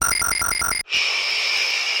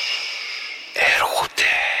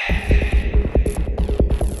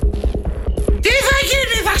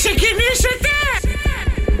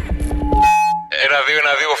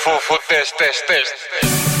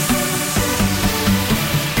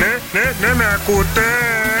Ναι, με ακούτε.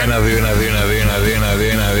 1-2.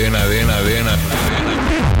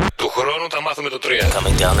 Του χρόνου θα μάθουμε το 3.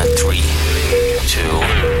 Coming down at 3, 2, 1.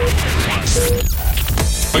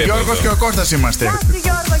 Ο Γιώργος και ο Κώστας είμαστε. Γεια σου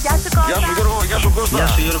Γιώργο, γεια σου Κώστα. Γεια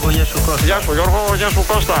σου Γιώργο, γεια σου Κώστα. Γεια σου Γιώργο, γεια σου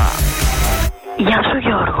Κώστα. Γεια σου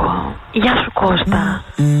Γιώργο, γεια σου Κώστα. Γεια σου Γιώργο, γεια σου Κώστα.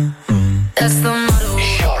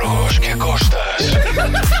 Γιώργος και Κώστας.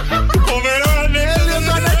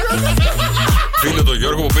 Φίλο το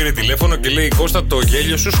Γιώργο που πήρε τηλέφωνο και λέει: Κώστα, το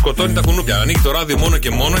γέλιο σου σκοτώνει τα κουνούπια. Ανοίγει το ράδιο μόνο και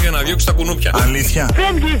μόνο για να διώξει τα κουνούπια. Αλήθεια.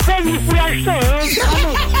 Φεύγει, φυλαχτό.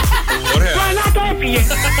 Ωραία. Πανάτα έφυγε.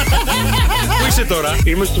 Πού είσαι τώρα?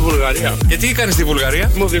 Είμαι στη Βουλγαρία. Και τι κάνεις στη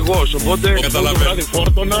Βουλγαρία? Είμαι οδηγός, οπότε Καταλαβαίνω. το βράδυ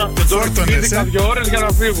φόρτωνα και τώρα πήγα 2 ώρες για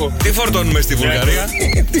να φύγω. Τι φορτώνουμε στη Βουλγαρία?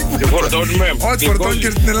 Τι φορτώνουμε? Ό,τι φορτώνει και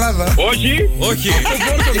στην Ελλάδα. Όχι. Όχι. Δεν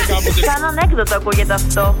φόρτωνε κάποτε. Σαν ανέκδοτο ακούγεται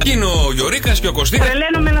αυτό. Είναι ο Γιωρίκας και ο Κωστής.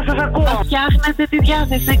 Τρελαίνομαι να σας ακούω. Φτιάχνετε τη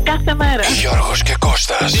διάθεση κάθε μέρα. Γιώργος και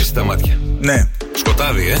Κώστας. Κλείστε τα μάτια. Ναι.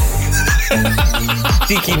 Σκοτάδι,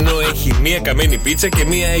 Τι κοινό έχει μία καμένη πίτσα και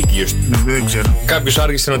μία έγκυος? Δεν ξέρω. Κάποιος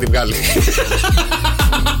άργησε να την βγάλει.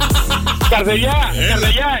 Καρδελιά,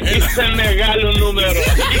 είστε μεγάλο νούμερο.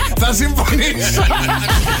 Θα συμφωνήσω.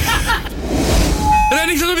 Δεν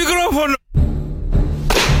ανοίξτε το μικρόφωνο.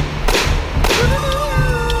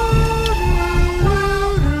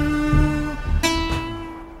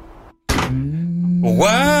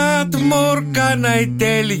 What more can I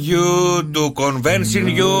tell you to convince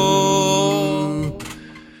you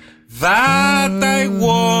that I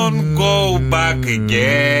won't go back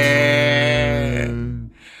again?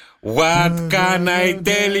 What can I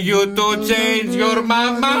tell you to change your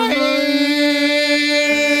mind?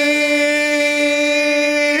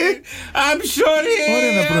 I'm sorry.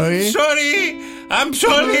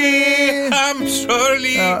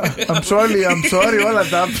 I'm sorry, όλα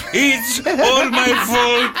τα. It's all my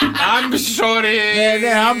fault. I'm sorry.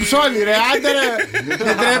 Ναι, I'm sorry, ρε, άντε ρε.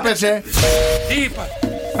 Δεν τρέπεσαι. Τι είπα?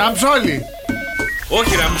 I'm sorry.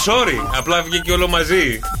 Όχι ρε, I'm sorry. Απλά βγήκε όλο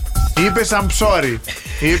μαζί. Είπες I'm sorry.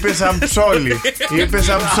 Είπες I'm sorry. Είπες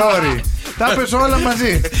I'm sorry. Τα πες όλα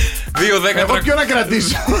μαζί. 2-10. Εγώ ποιο να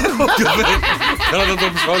κρατήσω? Θέλω να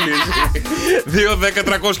το ψόλεις.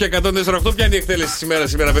 2-10-300 και 148. Ποια είναι η εκτέλεση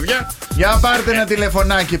σήμερα, παιδιά? Για πάρτε ένα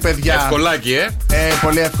τηλεφωνάκι, παιδιά. Ευκολάκι,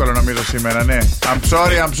 πολύ εύκολο νομίζω σήμερα, ναι. I'm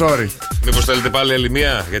sorry. Μήπως θέλετε πάλι άλλη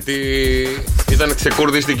μία? Γιατί ήταν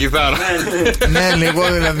ξεκούρδη στην κιθάρα. Ναι,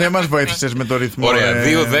 λίγο δηλαδή δεν μας βοήθησες με το ρυθμό. Ωραία,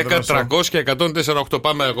 2-10-300 και 148.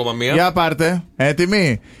 Πάμε ακόμα μία. Για πάρτε.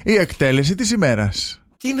 Έτοιμοι? Η εκτέλεση της ημέρας.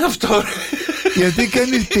 Τι είναι αυτό, ρε? Γιατί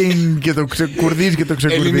κάνεις την και το ξεκουρδίζεις και το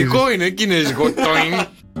ξεκουρδίζεις? Ελληνικό είναι, κινέζικο.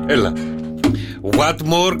 Έλα. What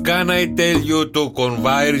more can I tell you to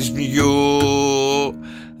convince you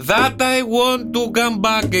that I want to come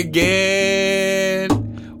back again?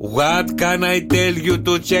 What can I tell you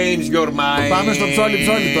to change your mind? Πάμε στο ψόλι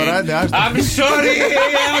τώρα, άντε, άστο. I'm sorry.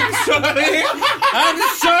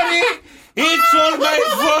 It's all my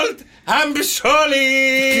fault. I'm sorry.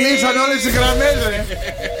 Κλείσαν όλες οι γραμμές, ρε.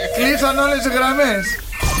 Κλείσαν όλες οι γραμμές.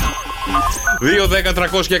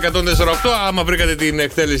 2-10-300 και 148. Άμα βρήκατε την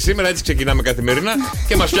εκτέλεση σήμερα, έτσι ξεκινάμε καθημερινά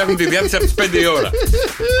και μας φτιάχνουν τη διάθεση από τις 5 η ώρα.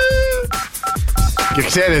 Και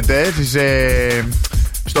ξέρετε,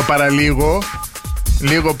 στο παραλίγο,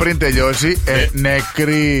 λίγο πριν τελειώσει,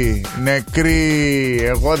 νεκρή.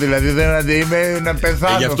 Εγώ δηλαδή δεν αντιείμαι να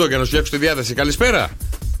πεθάνω. Γι' αυτό και να σου φτιάξω τη διάθεση. Καλησπέρα.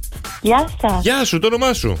 Γεια σας. Γεια σου, το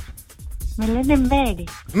όνομά σου? Με λένε Μέρη.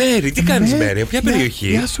 Μέρη, τι κάνεις Μέρη, από ποια περιοχή?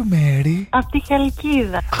 Γεια σου Μέρη. Από τη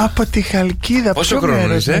Χαλκίδα. Από τη Χαλκίδα. Πόσο Ποιο χρόνο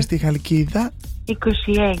μέρος είσαι? στη Χαλκίδα? 26.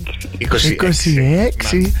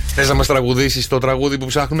 Θες να μας τραγουδήσεις το τραγούδι που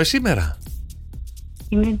ψάχνουμε σήμερα?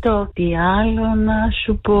 Είναι το τι άλλο να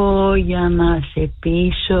σου πω για να σε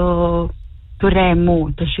πείσω. Του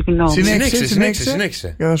Ρέμου, το συγγνώμη.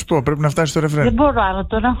 Συνέχισε. Για να σου πω, πρέπει να φτάσει στο ρεφρέν. Δεν μπορώ άλλο,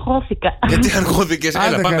 τώρα αγχώθηκα. Γιατί αγχώθηκες?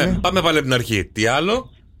 Έλα, καλέ. πάμε πάλι από την αρχή. Τι άλλο?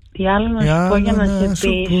 Τι άλλο να σου πω για να σε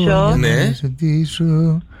πείσω. Ναι.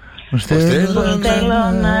 Πως θέλω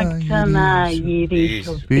να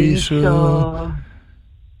ξαναγυρίσω πίσω.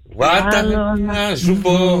 Άλλο να σου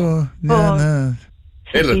πω.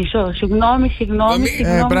 Έλα. Συγγνώμη.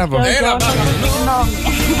 Μπράβο. Έλα,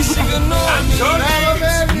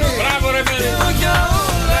 μπράβο ρε Μέρη.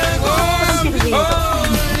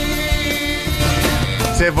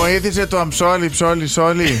 Σε βοήθησε το αμψόλι,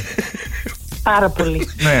 ψόλι. Πάρα πολύ.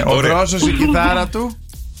 Ναι, ο Δρόσος η κιθάρα του.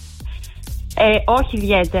 Όχι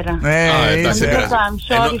ιδιαίτερα. Εντάξει,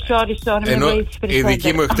 sorry, ενώ η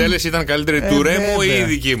δική μου εκτέλεση ήταν καλύτερη του Ρέμου ή η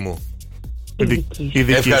δική μου?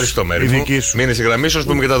 Ευχαριστώ, Μέρη μου. Μείνε στη γραμμή σου, α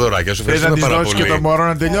πούμε και τα δωράκια σου. Θες να της δώσεις και το μωρό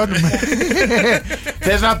να τελειώνουμε?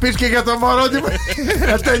 Θες να πεις και για το μωρό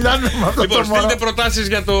να τελειώνουμε με αυτό? Λοιπόν, στείλτε προτάσεις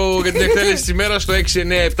για την εκτέλεση της ημέρας στο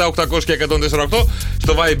 697-800 και 148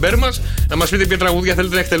 στο Viber μας. Να μας πείτε ποια τραγούδια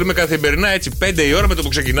θέλετε να εκτελούμε καθημερινά. Έτσι 5 η ώρα με το που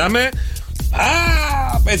ξεκινάμε.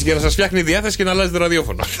 Έτσι για να σας φτιάχνει η διάθεση και να αλλάζετε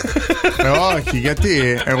ραδιόφωνο. Όχι,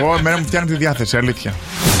 γιατί εγώ εμένα μου φτιάχνει τη διάθεση, αλήθεια.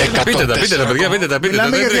 Πείτε τα παιδιά, πείτε τα.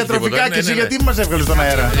 Μιλάμε για διατροφικά και εσύ γιατί μας έβγαλες στον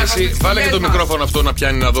αέρα? Εσύ βάλε και το μικρόφωνο αυτό να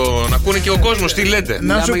πιάνει να δω, να ακούνε και ο κόσμος τι λέτε.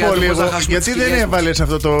 Να σου πω λίγο, γιατί δεν έβαλες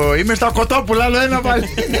αυτό το. Είμαι στα κοτόπουλα, άλλο ένα πάλι.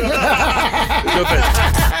 Ποιο θες?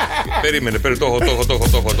 Περίμενε, το έχω.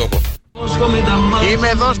 Είμαι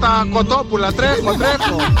εδώ στα κοτόπουλα, τρέχω.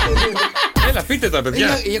 Έλα, πείτε τα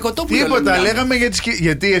παιδιά. Τίποτα, λέγαμε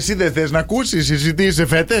γιατί εσύ δεν θες να ακούσεις, εσύ τι είσαι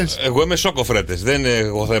φέτες? Εγώ είμαι σοκοφρέτες, δεν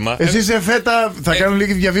έχω θέμα. Εσύ είσαι φέτα, θα κάνω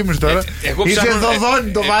λίγη διαφήμιση τώρα. Είσαι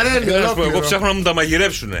δοδόνι, το βαρέλι. Εγώ ψάχνω να μου τα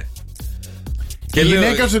μαγειρέψουνε. Και η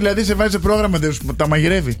γυναίκα σου δηλαδή σε βάζει σε πρόγραμμα, δεν σου τα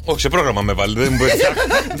μαγειρεύει? Όχι, σε πρόγραμμα με βάλει.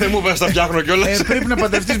 Δεν μου πες τα φτιάχνω κιόλας. Πρέπει να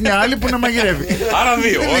παντρευτείς μια άλλη που να μαγειρεύει. Άρα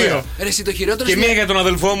δύο. Και μία για τον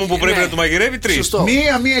αδελφό μου που πρέπει να του μαγειρεύει, 3.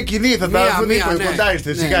 Μία κοινή, θα τα δούμε κοντά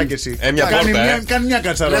είστε, σιγά κι εσύ. Κάνει μια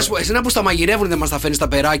κατσαρά. Εσένα που στα μαγειρεύουν δεν μας τα φέρνει στα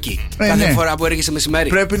περάκι κάθε φορά που έρχεσαι μεσημέρι?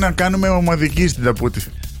 Πρέπει να κάνουμε ομαδική στην ταπούτη.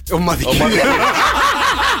 Ομαδική.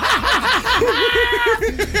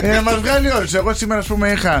 Να μας βγάλει όρους. Εγώ σήμερα ας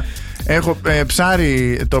πούμε έχω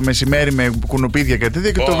ψάρι το μεσημέρι με κουνουπίδια και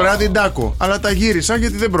τέτοια και το βράδυ ντάκο. Αλλά τα γύρισα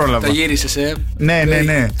γιατί δεν πρόλαβα. Τα γύρισες, Ναι.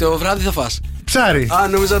 Το βράδυ θα φας ψάρι.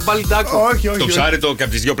 Νόμιζα πάλι ντάκο. Όχι. Το ψάρι το και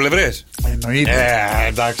από τις δύο πλευρές. Εννοείται.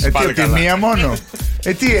 Εντάξει, πάλι καλά. Μία μόνο.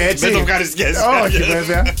 Τι έτσι? Δεν το ευχαριστιέσαι. Όχι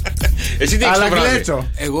βέβαια. Εσύ τι έχεις το βράδυ?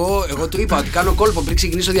 Εγώ του είπα ότι κάνω κόλπο πριν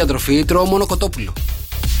ξεκινήσω διατροφή. Τρώω μόνο κοτόπουλο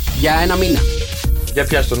για 1 μήνα. Για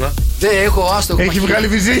πιάστο να. Δεν έχω, άστο. Έχει βγάλει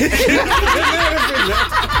βυζί.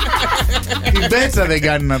 Η πέτσα δεν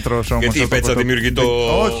κάνει να τρως όμως. Γιατί η πέτσα δημιουργεί το.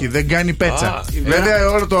 Όχι, δεν κάνει πέτσα. Βέβαια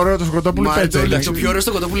όλο το ωραίο το σκοτόπουλο πέτσα. Το πιο ωραίο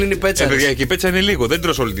στο κοτόπουλο είναι η πέτσα. Παιδιά, και η πέτσα είναι λίγο, δεν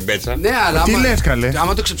τρως όλη την πέτσα. Ναι, αλλά. Τι λες καλέ?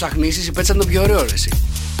 Άμα το ξεψαχνίσεις, η πέτσα είναι το πιο ωραίο, εσύ.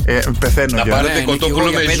 Πεθαίνω να για. πάρετε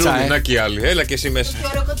κοτόπουλο με ζουμί, να και άλλοι. Έλα και εσύ μέσα.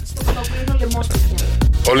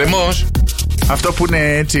 Ο λαιμός. Αυτό που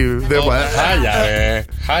είναι έτσι.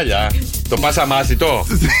 Χάλια. Το πάσα μάσιτο.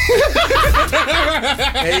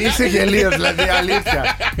 Είσαι γελίος δηλαδή,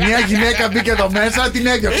 αλήθεια. Μια γυναίκα μπήκε εδώ μέσα, την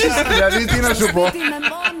έδιωξες. Δηλαδή τι να σου πω.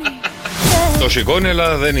 Το σηκώνει,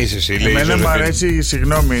 αλλά δεν είσαι εσύ. Εμένα μου αρέσει,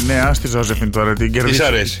 συγγνώμη, ναι, ας τη Ζώζεφιν τώρα. Την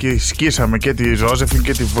κερδίσαμε. Και σκίσαμε και τη Ζώζεφιν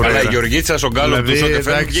και τη Βουρέρα. Αλλά η Γεωργίτσα στον γκάλο του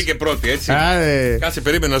Σότεφεν βγήκε πρώτη, έτσι. Κάτσε,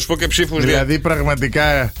 περίμενα να σου πω και ψήφους. Δηλαδή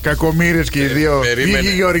πραγματικά κακομοίρες και οι δύο. Βγήκε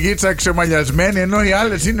η Γεωργίτσα ξεμαλιασμένη, ενώ οι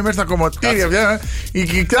άλλες είναι μέσα στα κομμωτήρια. Η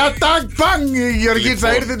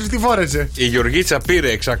Γεωργίτσα ήρθε, τους τη φόρεσε. Η Γεωργίτσα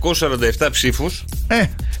πήρε 647 ψήφους.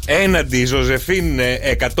 Έναντι η Ζωζεφίν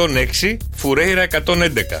 106, Φουρέιρα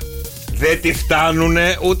 111. Δεν τη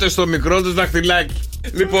φτάνουνε ούτε στο μικρό τους δαχτυλάκι.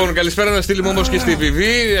 Λοιπόν, καλησπέρα να στείλουμε όμως και στη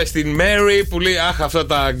Βιβί, στην Μέρι που λέει αχ, αυτά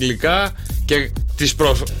τα αγγλικά και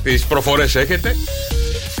τις προφορές έχετε.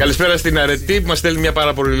 Καλησπέρα στην Αρετή που μας στέλνει μια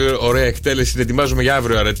πάρα πολύ ωραία εκτέλεση. Την ετοιμάζουμε για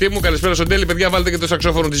αύριο, Αρετή μου. Καλησπέρα στον Τέλη, παιδιά. Βάλτε και το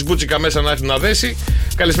σαξόφωνο της Μπούτσικα μέσα να έρθει να δέσει.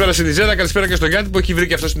 Καλησπέρα στην Ιζέτα, καλησπέρα και στο Γιάννη που έχει βρει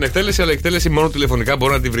και αυτό στην εκτέλεση. Αλλά η εκτέλεση μόνο τηλεφωνικά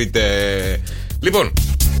μπορεί να τη βρείτε. Λοιπόν,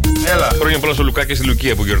 έλα. Χρόνια πολλά στο Λουκά και στη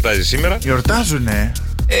Λουκία που γιορτάζει σήμερα. Γιορτάζουνε.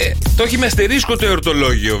 Το έχει με αστερίσκο το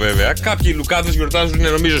εορτολόγιο βέβαια. Κάποιοι Λουκάδες γιορτάζουν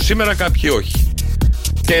νομίζω σήμερα, κάποιοι όχι.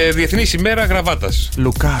 Και Διεθνή ημέρα γραβάτας.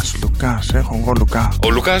 Λουκάς, έχω εγώ Λουκά. Ο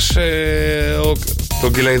Λουκάς,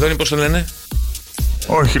 τον Κυλαϊδόνη πώς τον λένε?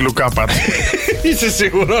 Όχι, Λουκά πάντα. Είσαι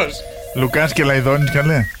σίγουρος? Λουκάς και Λαϊδόνης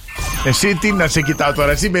καλέ. Εσύ τι να σε κοιτάω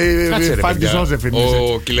τώρα, εσύ με φαν τη Ζώζεφιν.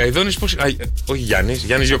 Ο Κυλαϊδόνης πώς. Όχι Γιάννης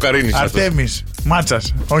Γιοκαρίνης. Αρτέμις,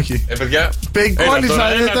 Μάτσας, όχι. Παιδιά.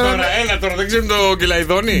 Έλα τώρα, δεν ξέρουν το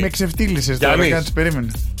Κυλαϊδόνη. Με ξεφτύλισες τώρα, κάτσε,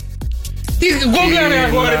 περίμενε. Τι γκούγκλαρε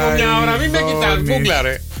αγόρι μου μια ώρα, μην με κοιτάς,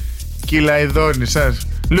 γκούγκλαρε. Κυλαϊδόνης,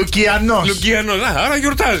 Λουκιανός. Άρα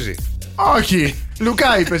γιορτάζει. Όχι.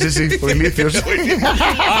 Λουκά είπες εσύ, ο ηλίθιος.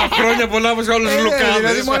 Χρόνια πολλά από όλους τους Λουκάδες.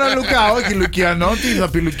 Δηλαδή μόνο Λουκά, όχι Λουκιανό. Τι θα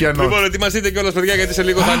πει Λουκιανό? Λοιπόν, ετοιμαστείτε κιόλας παιδιά, γιατί σε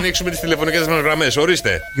λίγο θα ανοίξουμε τις τηλεφωνικές μας γραμμές.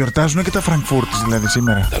 Ορίστε. Γιορτάζουν και τα Φραγκφούρτης δηλαδή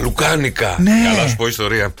σήμερα. Τα λουκάνικα. Ναι. Καλά, σου πω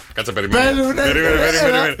ιστορία. Κάτσε, περιμένε.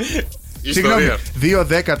 Συγγνώμη.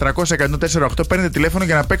 2-10-300-104-8 παίρνετε τηλέφωνο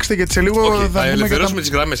για να παίξετε, γιατί σε λίγο θα ελευθερώσουμε τις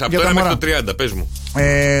γραμμές. Από το 1 μέχρι το 30, πες μου.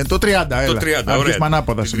 Το 30, έλα. Το 30, ωραία.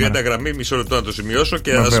 Ανάποδα σήμερα. 30 γραμμή, μισό λεπτό να το σημειώσω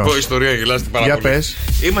και να σας πω ιστορία, γελάστε πάρα πολύ. Για πες.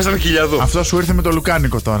 Ήμασταν Χιλιαδού. Αυτό σου ήρθε με το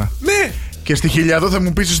λουκάνικο τώρα. Ναι. Και στη Χιλιαδού θα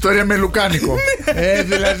μου πεις ιστορία με λουκάνικο.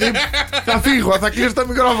 Δηλαδή θα φύγω, θα κλείσω το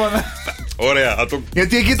μικρόφωνο. Ωραία.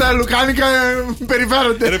 Γιατί εκεί τα λουκάνικα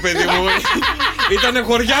περιβάλλονται. Ρε παιδί μου, ήτανε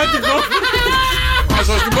χωριάτικο. Θα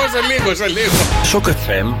σας την πω σε λίγο. Σοκ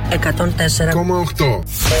FM 104,8.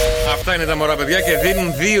 Αυτά είναι τα μωρά παιδιά και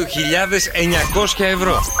δίνουν 2.900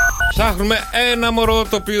 ευρώ. Ψάχνουμε ένα μωρό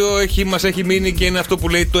το οποίο μας έχει μείνει και είναι αυτό που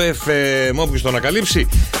λέει το FM. Όποιος το ανακαλύψει,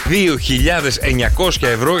 2.900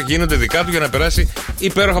 ευρώ γίνονται δικά του για να περάσει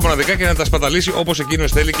υπέροχα μοναδικά και να τα σπαταλήσει όπως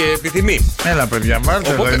εκείνος θέλει και επιθυμεί. Έλα παιδιά,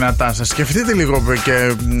 βάλτε τα δυνατά σας. Σκεφτείτε λίγο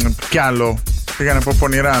και κι άλλο. Πήγα να πω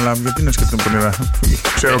πονηρά, αλλά γιατί να σκεφτούν πονηρά.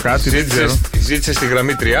 Ξέρω κάτι, δεν ξέρω. Ζήτησε στη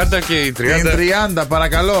γραμμή 30 και η 30. 30,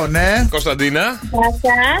 παρακαλώ, ναι. Κωνσταντίνα.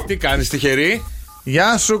 Τι κάνεις τυχερή?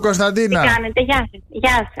 Γεια σου, Κωνσταντίνα. Τι κάνετε,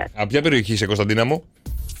 γεια σας. Από ποια περιοχή είσαι, Κωνσταντίνα μου?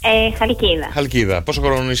 Χαλκίδα. Χαλκίδα. Πόσο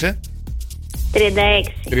χρόνο είσαι? 36.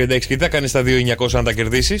 36. Και τι θα κάνεις τα 2.900 αν τα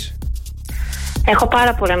κερδίσεις? Έχω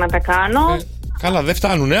πάρα πολλά να τα κάνω. Καλά, δεν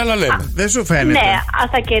φτάνουνε, αλλά λέμε. Δεν σου φαίνεται. Ναι,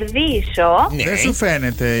 θα κερδίσω. Ναι. Δεν σου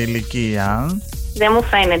φαίνεται η ηλικία. Δεν μου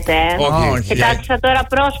φαίνεται. Όχι. Κοιτάξτε τώρα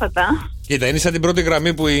πρόσφατα. Κοίτα, είναι σαν την πρώτη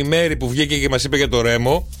γραμμή που η Μέρη που βγήκε και μας είπε για το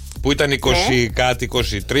Ρέμο, που ήταν 20 κάτι, 23,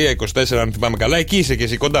 24 αν θυμάμαι καλά. Εκεί είσαι και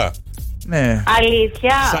εσύ κοντά. Ναι.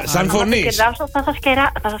 Αλήθεια. Σαν φωνής.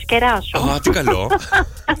 Θα σας κεράσω. Α, τι καλό.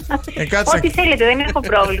 Ό,τι θέλετε, δεν έχω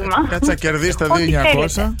πρόβλημα. Κάτσε να κερδίσει τα Ό,τι 2.900.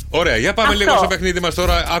 θέλετε. Ωραία, για πάμε λίγο στο παιχνίδι μας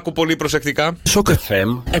τώρα. Άκου πολύ προσεκτικά. Σοκ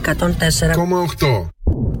FM 104,8.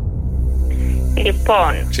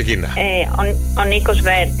 Λοιπόν, Ξεκίνα. ο Νίκος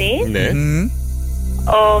Βέρτης, Ναι.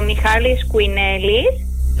 ο Μιχάλης Κουινέλης,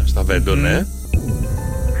 Στα Βέντο, ναι.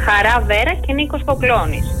 Χαρά Βέρα και Νίκος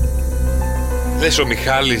Ποκλώνης. Λες ο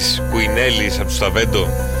Μιχάλης Κουινέλης από το Σταβέντο.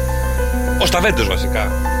 Ο Σταβέντος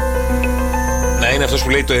βασικά. Να είναι αυτός που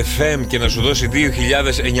λέει το FM και να σου δώσει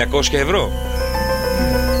 2.900 ευρώ.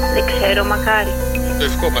 Δεν ξέρω, μακάρι. Το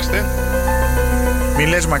ευχόμαστε. Μη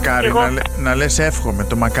λες μακάρι, Εγώ- να λες εύχομαι.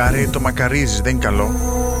 Το μακάρι το μακαρίζεις, δεν είναι καλό.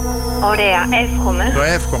 Ωραία, εύχομαι. Το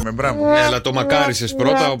εύχομαι, μπράβο. Ναι, αλλά το μακάρισες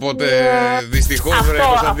πρώτα, οπότε δυστυχώς Αυτό- ρε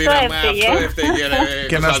Κωνσταντίνα, αυτό μα έφταιγε. αυτό έφταιγε ρε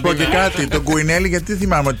Και να σου πω και Κωνσταντίνα. κάτι, τον Κουινέλη, γιατί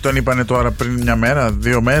θυμάμαι ότι τον είπανε τώρα πριν μια μέρα,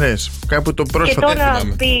 2 μέρες. Κάπου το Και πρόσφατα. τώρα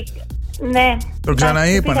θυμάμαι. ναι. Τον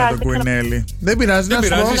ξαναείπανε Εντάξει, τον Κουινέλη. Δεν πειράζει, Δεν να σου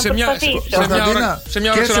πω. πειράζει, σε μια Κωνσταντίνα, σε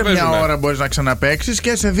μια ώρα και σε μια ξαναπέζουμε. ώρα μπορείς να ξαναπαίξεις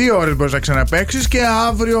και σε 2 ώρες μπορείς να ξαναπαίξεις και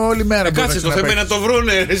αύριο όλη μέρα μπορείς να Κάτσε, το θέμα είναι να ξαναπαίξεις. το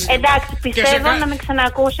βρούνε. Εντάξει, πιστεύω κα- να με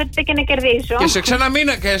ξανακούσετε και να κερδίσω. Και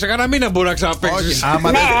σε κανένα μήνα μπορεί να ξαναπαίξεις. Όχι,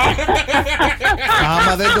 άμα Ναι.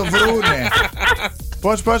 δεν το βρούνε.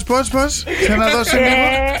 Πώς, ξαναδώσει λίγο.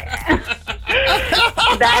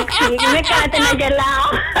 Εντάξει, με κάνετε να γελάω.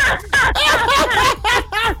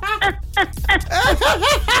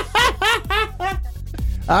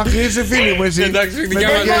 Αχ, είσαι φίλη μου εσύ. Εντάξει, Με δικιά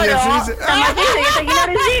τα μας. γέλια σου Μπορώ. είσαι. Σταματήστε γιατί θα γίνω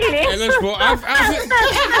ρεζίλη. Να σου πω,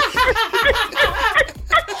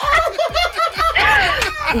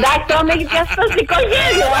 Εντάξει, τώρα με έχει πιάσει το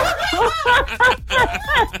σηκωγέλιο.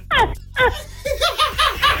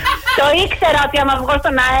 Το ήξερα ότι άμα βγω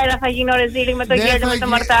στον αέρα θα γίνω ρεζίλη με το Δεν γέλιο θα με το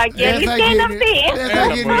γι- μαρτάκι. δεν θα Αλήθεια είναι γίνει. αυτή. Δεν θα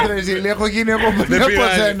γίνει τρεζίλη. Έχω γίνει εγώ Δεν πριν από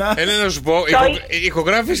πειράζει. σένα. Έλενα, να σου πω,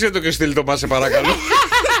 ηχογράφησε το και στείλ το μας, σε παρακαλώ.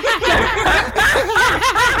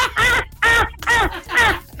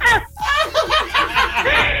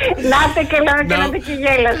 Να είστε καλά, με κάνατε και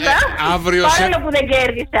γέλασα. Αύριο Παρόλο που δεν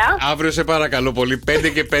κέρδισα. Αύριο σε παρακαλώ πολύ, 5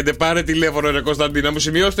 και 5, πάρε τηλέφωνο ρε Κωνσταντίνα μου,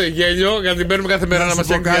 σημειώστε γέλιο για να την παίρνουμε κάθε μέρα να σου μας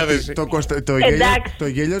πω έχει κάτι, διάθεση. Εντάξει. το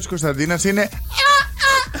γέλιο της Κωνσταντίνας είναι.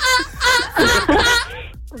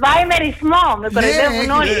 Βάει με ρυθμό, με κοροϊδεύουν έχει-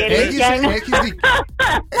 όλοι. η αλήθεια είναι. έχεις δίκιο.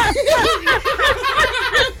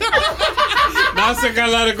 Να είσαι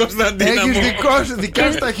καλά ρε Κωνσταντίνα Έχεις μου. δικά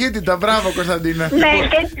σου ταχύτητα. Μπράβο, Κωνσταντίνα.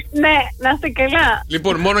 Ναι, να είστε καλά.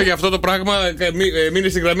 Λοιπόν, μόνο για αυτό το πράγμα μείνε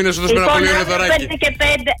στην γραμμή να σου δώσουμε ένα Λοιπόν, πολύ ωραίο αύριο δωράκι. 5 και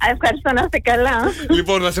 5. Ευχαριστώ, να είστε καλά.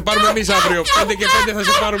 Λοιπόν, θα σε πάρουμε εμείς αύριο. 5 και 5 θα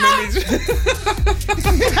σε πάρουμε εμείς.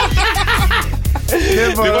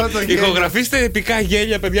 Δεν μπορώ Λοιπόν, το γέλιο. ηχογραφήστε επικά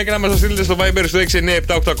γέλια, παιδιά, και να μας το στείλετε στο Viber στο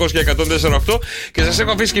 697-800 και 104,8. Και σας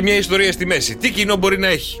έχω αφήσει και μια ιστορία στη μέση. Τι κοινό μπορεί να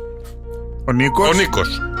έχει Ο Νίκος. ο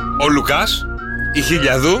Νίκος, ο Λουκάς, η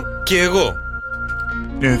Χιλιαδού και εγώ?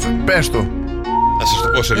 Πες το. Θα σας το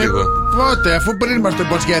πω σε λίγο. Πότε, αφού πριν μας το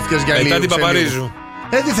υποσχέθηκες για λίγο. Μετά την σε λίγο. Παπαρίζου.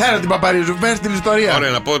 Τι θέλω την Παπαρίζου, πες την ιστορία. Ωραία,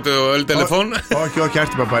 να πω το τηλεφών. Όχι, ας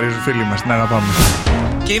την Παπαρίζου, φίλοι μας, την αγαπάμε.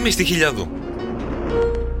 Και είμαι στη Χιλιαδού.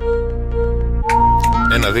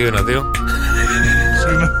 1-2, 1-2.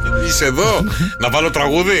 Είσαι εδώ. Να βάλω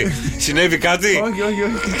τραγούδι. Συνέβη κάτι?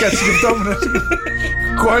 Όχι, κάτι σκεφτόμουν.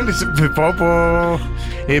 Κόλλησε.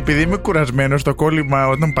 Επειδή είμαι κουρασμένος, το κόλλημα,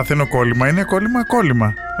 όταν παθαίνω κόλλημα, είναι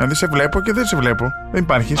κόλλημα. Δηλαδή σε βλέπω και δεν σε βλέπω. Δεν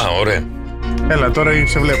υπάρχεις. Α, ωραία. Έλα, τώρα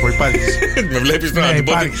σε βλέπω, υπάρχεις. Με βλέπεις τώρα, Ναι, να την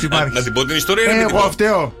πω υπάρχεις, υπάρχεις. να την πω την ιστορία. είναι Εγώ δικό.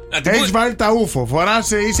 φταίω. Να την Έχεις πω- βάλει τα ούφο.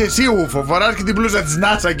 Είσαι εσύ ούφο. Φοράς και την μπλούζα της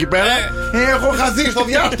NASA εκεί πέρα. Έχω χαθεί στο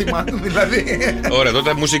διάστημα. Δηλαδή. Ωραία,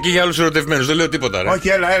 τότε μουσική για όλους τους ερωτευμένους. Δεν λέω τίποτα, ρε. Όχι,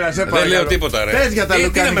 έλα, σε παρακαλώ. Δεν λέω τίποτα, ρε. Πες για τα Τι να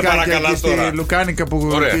με λουκάνικα παρακαλάς και τώρα. στη λουκάνικα που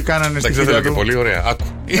Ωραία. τι κάνανε στη Εντάξει, δεν θέλω φίλια και του. πολύ, ωραία. Άκου.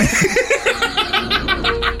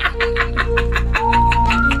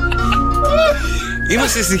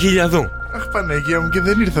 Είμαστε στη Χιλιαδού. Αχ, Παναγία μου, και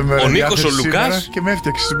δεν ήρθαμε ωραία Ο Νίκος διάθεση ο Λουκάς. σήμερα και με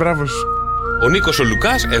έφτιαξες, μπράβο σου. Ο Νίκος ο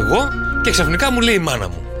Λουκάς, εγώ και ξαφνικά μου λέει η μάνα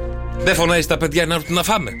μου: δεν φωνάζει τα παιδιά να έρθουν να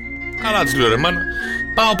φάμε. Καλά, της λέω, ρε μάνα.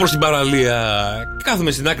 Πάω προς την παραλία.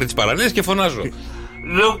 Κάθομαι στην άκρη της παραλίας και φωνάζω: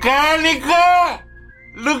 Λουκάνικο!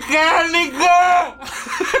 Λουκάνικο!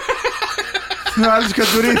 Ο άλλος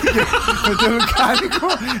κατουρήθηκε με το λουκάνικο.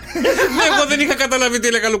 Ναι, εγώ δεν είχα καταλάβει τι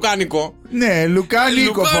έλεγα λουκάνικο. Ναι,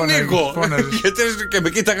 λουκάνικο φώναζες. Και με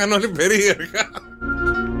κοίταγαν όλοι περίεργα.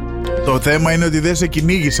 Το θέμα είναι ότι δεν σε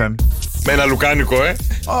κυνήγησαν. Με ένα λουκάνικο,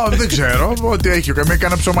 Δεν ξέρω, ό,τι έχει, με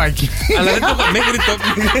έκανα ψωμάκι. Αλλά δεν το είπα μέχρι το.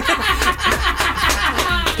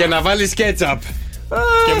 Και να βάλεις κέτσαπ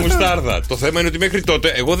και μουστάρδα. Το θέμα είναι ότι μέχρι τότε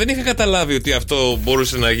εγώ δεν είχα καταλάβει ότι αυτό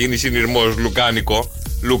μπορούσε να γίνει συνειρμός λουκάνικο.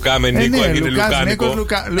 Λουκά με Νίκο, έγινε λουκάνικο.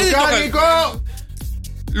 Λουκάνικο!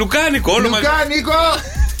 Λουκάνικο, όνομα. Λουκάνικο!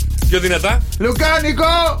 Πιο δυνατά.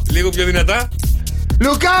 Λουκάνικο! Λίγο πιο δυνατά.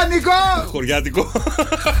 Λουκάνικο! Χωριάτικο.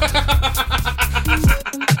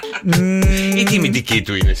 Η τιμητική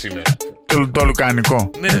του είναι σήμερα. Το λουκάνικο.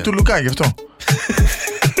 Ναι. Είναι του Λουκά, γι' αυτό.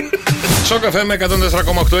 Σοκαφέ με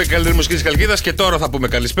 104,8 η καλύτερη μουσική της Καλκίδας. Και τώρα θα πούμε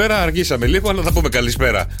καλησπέρα. Αργήσαμε λίγο, αλλά θα πούμε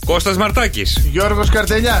καλησπέρα. Κώστας Μαρτάκης. Γιώργος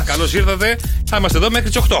Καρτελιάς. Καλώς ήρθατε. Θα είμαστε εδώ μέχρι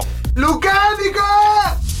τις 8. Λουκάνικο!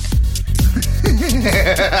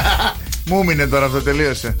 Μου έμεινε τώρα αυτό,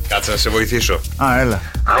 τελείωσε. Κάτσε να σε βοηθήσω. Έλα.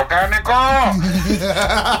 Λουκάνικο!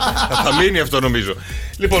 Θα μείνει αυτό νομίζω.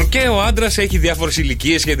 Λοιπόν, και ο άντρας έχει διάφορες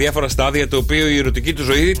ηλικίες και διάφορα στάδια, το οποίο η ερωτική του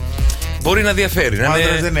ζωή μπορεί να διαφέρει. Ο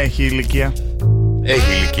άντρας δεν έχει ηλικία.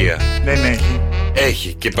 Έχει ηλικία. Δεν έχει.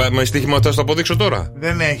 Έχει. Και πάμε στοίχημα, θα το αποδείξω τώρα.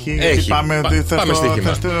 Δεν έχει. Έχει. Γιατί πάμε ότι Πάμε στοίχημα.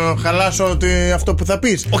 θα στο χαλάσω αυτό που θα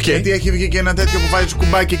πεις. Οκ. Γιατί έχει βγει και ένα τέτοιο που βάζεις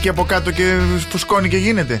κουμπάκι εκεί από κάτω και φουσκώνει και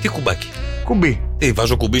γίνεται. Τι κουμπάκι. Κουμπί. Τι,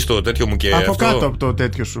 βάζω κουμπί στο τέτοιο μου και Από αυτό. κάτω από το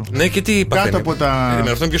τέτοιο σου. Ναι, και τι παθαίνει. Κάτω από τα.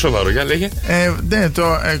 Περίμενε, αυτό είναι πιο σοβαρό. Για λέγε. Ναι,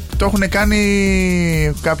 το έχουν κάνει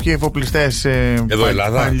κάποιοι εφοπλιστές. Εδώ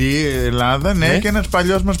Ελλάδα. Παλιή Ελλάδα, ναι, Ναι. και ένας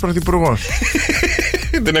παλιός μας πρωθυπουργός.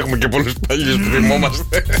 Δεν έχουμε και πολλούς παλιούς που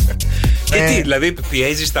θυμόμαστε. Και τι, δηλαδή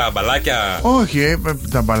πιέζεις τα μπαλάκια. Όχι,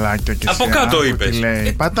 τα μπαλάκια και Από εσύ, κάτω άκου είπες. τι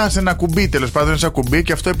λέει. Πατάς ένα κουμπί, τέλος πάντων, ένα κουμπί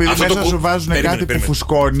και αυτό επειδή Αυτό μέσα το σου βάζουν περίμενε, κάτι περίμενε. που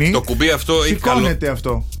φουσκώνει. Το κουμπί αυτό έχει σηκώνεται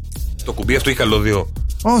αυτό. Το κουμπί αυτό έχει καλώδιο.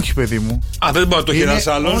 Όχι, παιδί μου. Δεν μπορεί να το έχει ένας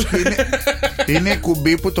άλλος. όχι, είναι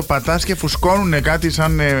κουμπί που το πατάς και φουσκώνουν κάτι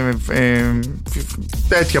σαν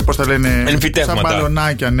τέτοια, πώς τα λένε. Εμφυτεύματα. Σαν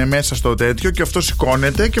μπαλονάκια, ναι, μέσα στο τέτοιο και αυτό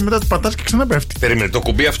σηκώνεται και μετά το πατάς και ξαναπέφτει. Περίμενε, το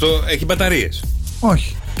κουμπί αυτό έχει μπαταρίες.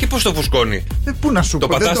 Όχι. Και πώς το φουσκώνει. Πού να σου Το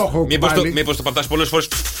πω, δεν πατάς, το έχω βάλει. μήπως το πατάς πολλές φορές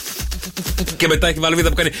και μετά έχει βαλβίδα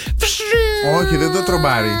που κάνει. Όχι, δεν το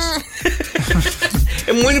τρομπάρεις.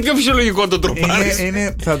 Μου είναι πιο φυσιολογικό το τρομπάρις.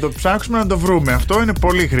 Θα το ψάξουμε να το βρούμε. Αυτό είναι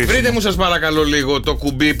πολύ χρήσιμο. Βρείτε μου σας παρακαλώ λίγο το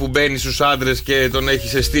κουμπί που μπαίνει στους άντρες και τον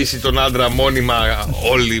έχει αισθήσει τον άντρα μόνιμα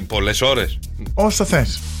όλοι πολλές ώρες. Όσο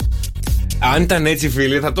θες. Αν ήταν έτσι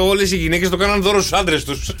φίλοι, θα το όλες οι γυναίκες το κάναν δώρο στους άντρες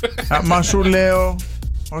τους. Μα σου λέω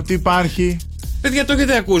ότι υπάρχει. Παιδιά, το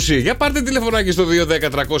έχετε ακούσει. Για πάρτε τηλεφωνάκι στο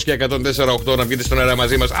 210-300-1048 να βγείτε στον αέρα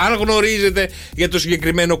μαζί μας. Αν γνωρίζετε για το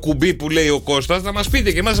συγκεκριμένο κουμπί που λέει ο Κώστας, να μας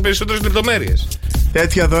πείτε και εμάς περισσότερες λεπτομέρειες.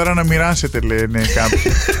 Τέτοια δώρα να μοιράσετε, λένε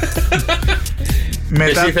κάποιοι.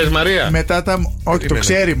 Εσύ θες, Μαρία? Μετά τα. Όχι, το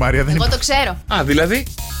ξέρει η Μαρία. Εγώ το ξέρω. Δηλαδή.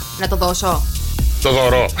 Να το δώσω. Το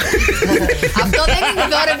δώρο. Αυτό δεν είναι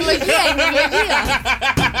δώρο, ευλογία, είναι ευλογία.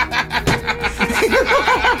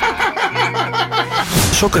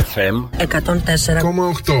 Σοκ FM 104,8.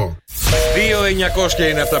 2.900 και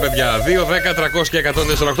είναι αυτά, παιδιά.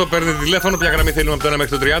 210-300-1048. Παίρνετε τηλέφωνο. Ποια γραμμή θέλουμε από το 1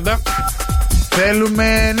 μέχρι το 30?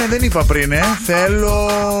 Θέλουμε. Ναι, δεν είπα πριν, Θέλω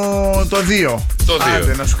το 2. Το 2.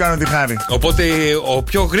 Άντε, να σου κάνω τη χάρη. Οπότε ο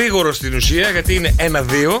πιο γρήγορος στην ουσία, γιατί είναι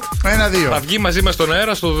 1-2, 1-2. θα βγει μαζί μας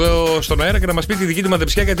στον αέρα και να μας πει τη δική του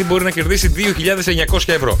μαντεψιά, γιατί μπορεί να κερδίσει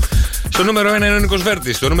 2.900 ευρώ. Στο νούμερο 1 είναι ο Νίκος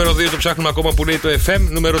Βέρτης. Στο νούμερο 2 το ψάχνουμε ακόμα που λέει το FM.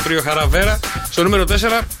 Νούμερο 3 Χαραβέρα. Στο νούμερο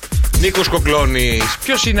 4 Νίκος Κοκλώνης.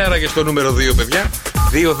 Ποιος είναι άραγε στο νούμερο 2, παιδιά?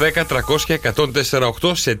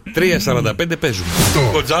 210-300-1048 σε 3.45 παίζουμε.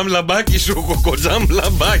 Κοτζάμ λαμπάκι σου, κοτζάμ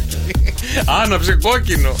λαμπάκι. Άναψε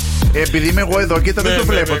κόκκινο. Επειδή είμαι εγώ εδώ, κοίτα, δεν το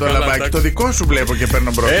βλέπω το λαμπάκι. Το δικό σου βλέπω και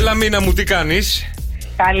παίρνω μπρος. Έλα, Μίνα μου, τι κάνεις?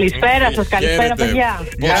 Καλησπέρα σας, καλησπέρα, Χαίρετε. παιδιά.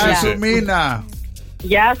 Πώς Γεια είσαι? σου, Μίνα.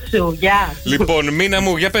 Γεια σου, γεια. Λοιπόν, Μίνα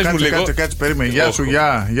μου, για πες μου λίγο. Κάτσε, περίμενε. Γεια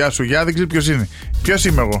σου, δεν ξέρω ποιος είναι. Ποιος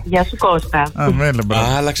είμαι εγώ? Γεια σου, Κώστα.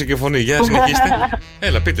 Άλλαξε και φωνή. Γεια, συνεχίστε.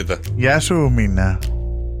 Έλα, πείτε τα. Γεια σου, Μίνα.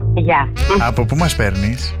 Γεια. Από πού μας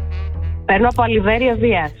παίρνεις? Παίρνω από Αλιβέρη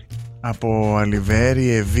Ευβίας. Από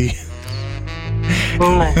Αλιβέρη Ευβία.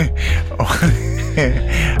 Ναι.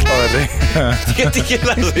 Ωραία. Γιατί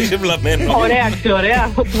γελάς, είσαι βλαμμένο.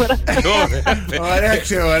 Ωραία.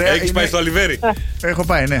 Έχεις πάει στο Αλιβέρι? Έχω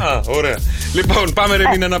πάει, ναι. Ωραία. Λοιπόν, πάμε ρε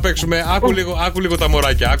Μίνα να παίξουμε. Άκου λίγο τα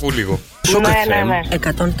μωράκια, άκου λίγο. Ναι.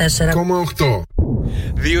 104,8.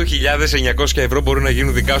 2.900 ευρώ μπορούν να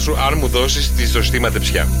γίνουν δικά σου αν μου δώσεις τη σωστή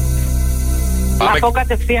μαντεψιά. Να πω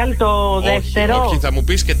κατευθείαν το δεύτερο. Όχι, θα μου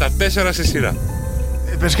πεις και τα 4 σε σειρά.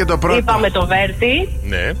 Πες και το πρώτο. Είπαμε το Βέρτι.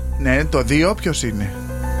 Ναι, το 2 ποιος είναι?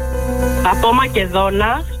 Από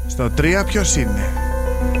Μακεδόνα. Στο 3 ποιος είναι?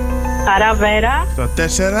 Χαραβέρα. Στο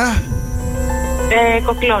 4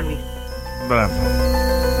 Κοκλώνη. Μπράβο.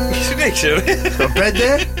 Συνέχισε ρε. Στο 5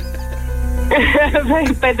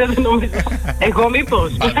 5 δεν νομίζω. Εγώ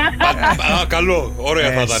μήπως? Καλό,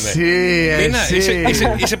 ωραία θα ήταν. Μίνα,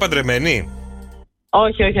 είσαι παντρεμένη?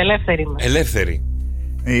 Όχι, ελεύθερη είμαι. Ελεύθερη.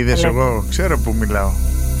 Είδες, εγώ ξέρω που μιλάω.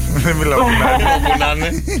 Δεν μιλάω που να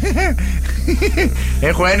είναι.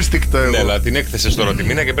 Έχω ένστικτο εγώ. Ναι, αλλά την έκθεσες τώρα τη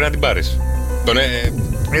Μίνα και πρέπει να την πάρεις.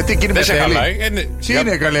 Γιατί εκείνη δεν σε χαλάει. Τι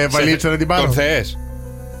είναι καλέ βαλίτσα να την πάρω? Τον θες?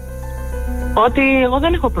 Ότι εγώ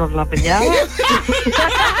δεν έχω πρόβλημα, παιδιά.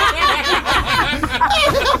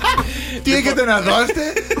 Τι έχετε να δώσετε?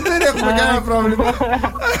 Δεν έχουμε κανένα πρόβλημα.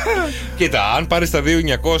 Κοίτα, αν πάρεις τα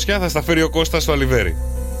 2.900 θα στα φέρει ο Κώστας στο Αλιβέρι.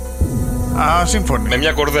 Σύμφωνοι. Με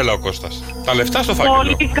μια κορδέλα ο Κώστας. Τα λεφτά στο φάκελο.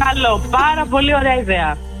 Πολύ καλό, πάρα πολύ ωραία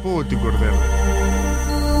ιδέα. Πού την κορδέλα?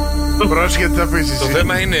 Πρόσχετη θα πεις εσύ. Το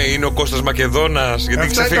θέμα είναι ο Κώστας Μακεδόνας. Γιατί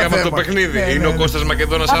ξεφύγαμε από το παιχνίδι. Είναι ο Κώστας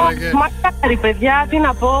Μακεδόνας άραγε. Μακάρι, παιδιά, τι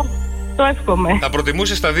να πω. Το εύχομαι. Θα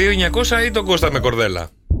προτιμούσες τα 2.900 ή τον Κώστα με κορδέλα?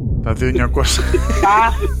 Τα 2.900.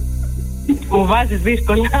 Μου βάζεις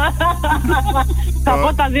δύσκολα. Θα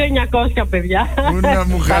πω τα 2.900, παιδιά. Πού να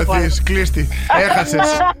μου χαθείς, κλείστη. Έχασες.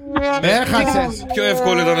 Πιο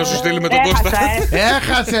εύκολο ήταν να σου στείλει με τον Κώστα.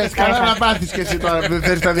 Έχασες. Καλά να πάθεις και εσύ τώρα που δεν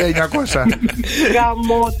θέλεις τα 2.900.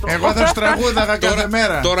 Εγώ θα στραγούδαγα κάθε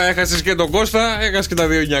μέρα. Τώρα έχασες και τον Κώστα, έχασες και τα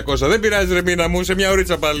 2.900. Δεν πειράζει ρε Μίνα μου, σε μια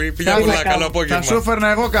ωρίτσα πάλι. Φιλιά πολλά, καλό απόγευμα. Θα σου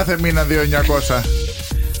έφερνα εγώ κάθε μήνα 2.900.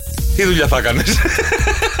 Τι δουλειά θα έκανες?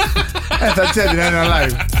 Θα της έδινα ένα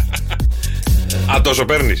live. Τόσο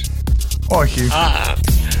παίρνεις? Όχι.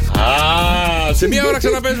 Σε μια ώρα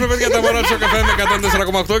ξαναπέζουμε παιδιά τα μωρά στο καφέ με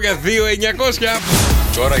 104,8 και 2.900.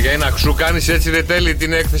 Τώρα για ένα σου κάνεις έτσι ρε τέλει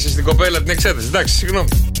την έκθεση στην κοπέλα, την εξέθεση. Εντάξει, συγγνώμη.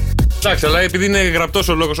 Εντάξει, αλλά επειδή είναι γραπτός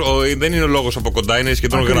ο λόγος, δεν είναι ο λόγος από κοντά, είναι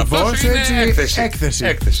σχεδόν γραπτός. Είναι έκθεση.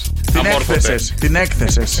 Την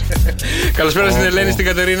έκθεσες. Καλησπέρα στην Ελένη, στην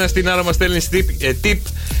Κατερίνα, στην Άρα μας στέλνει tip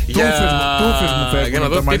για να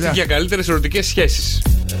δω tips για καλύτερες ερωτικές σχέσεις.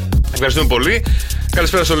 Ευχαριστούμε πολύ.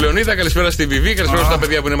 Καλησπέρα στον Λεωνίδα, καλησπέρα στη Βιβί, καλησπέρα στα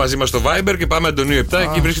παιδιά που είναι μαζί μας στο Viber και πάμε Αντωνίου 7.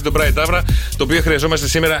 Εκεί βρίσκεται το Bright Avra, το οποίο χρειαζόμαστε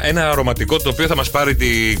σήμερα ένα αρωματικό το οποίο θα μας πάρει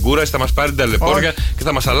την κούραση, θα μας πάρει την ταλαιπώρια και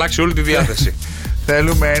θα μας αλλάξει όλη τη διάθεση.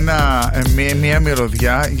 Θέλουμε μια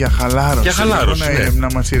μυρωδιά για χαλάρωση. Για χαλάρωση. Να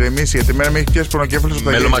μας ηρεμήσει, γιατί μέρα με έχει πιάσει πονοκέφαλος από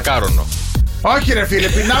τα γέλια. Μελομακάρονο. Όχι ρε φίλε,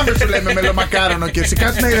 πεινάμε σου λέμε μελομακάρονο και εσύ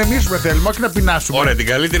κάτι να ηρεμήσουμε θέλουμε, όχι να πεινάσουμε. Ωραία, την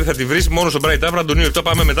καλύτερη θα τη βρεις μόνο στο Bright Avra, Αντωνίου 7,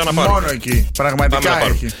 πάμε μετά να πάρουμε. Μόνο εκεί, πραγματικά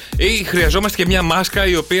έχει. Ή χρειαζόμαστε και μια μάσκα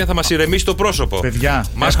η οποία θα μας ηρεμήσει το πρόσωπο. Παιδιά,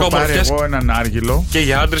 μάσκα έχω πάρει εγώ έναν άργυλο. Και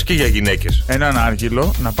για άντρες και για γυναίκες. Έναν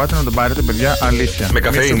άργυλο, να πάτε να τον πάρετε παιδιά, αλήθεια. Με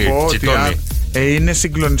καφεΐνη, τσιτώνει. Είναι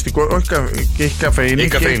συγκλονιστικό. Όχι, και έχει καφεΐνη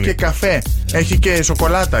και έχει και καφέ. Έχει και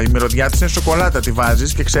σοκολάτα. Η μυρωδιά της είναι σοκολάτα. Τη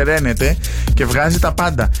βάζεις και ξεραίνεται και βγάζει τα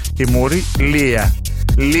πάντα. Και μουρι λία.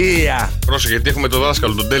 Πρόσεχε, γιατί έχουμε το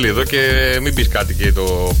δάσκαλο τον Τέλη εδώ και μην πεις κάτι και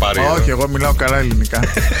το πάρει. Όχι, εγώ μιλάω καλά ελληνικά.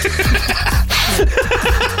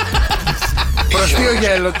 Προστείο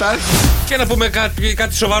γέλωτας. Και να πούμε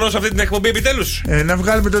κάτι σοβαρό σε αυτή την εκπομπή επιτέλους. Να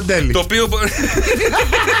βγάλουμε τον Τέλη. Το οποίο.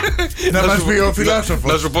 Να μας πει ο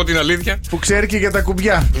φιλόσοφος. Να σου πω την αλήθεια. Που ξέρει και για τα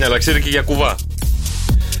κουμπιά. Ναι, αλλά ξέρει και για κουβά.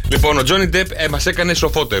 Λοιπόν, ο Τζόνι Ντεπ μας έκανε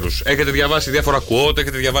σοφότερους. Έχετε διαβάσει διάφορα quote,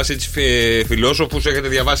 έχετε διαβάσει έτσι φιλόσοφους, έχετε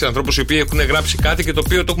διαβάσει ανθρώπους οι οποίοι έχουν γράψει κάτι και το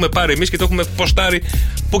οποίο το έχουμε πάρει εμείς και το έχουμε ποστάρει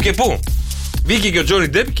που και που. Βγήκε και ο Τζόνι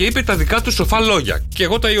Ντεπ και είπε τα δικά του σοφά λόγια. Και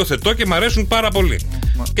εγώ τα υιοθετώ και μ' αρέσουν πάρα πολύ.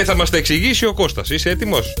 Και θα μας τα εξηγήσει ο Κώστας. Είσαι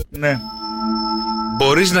έτοιμος? Ναι.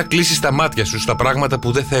 Μπορείς να κλείσεις τα μάτια σου στα πράγματα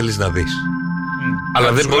που δεν θέλεις να δεις.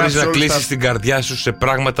 Αλλά δεν μπορείς να κλείσεις την καρδιά σου σε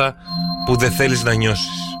πράγματα που δεν θέλεις να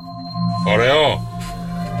νιώσεις. Ωραίο.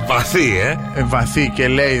 Βαθύ, βαθύ και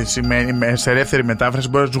λέει σημαίνει σε ελεύθερη μετάφραση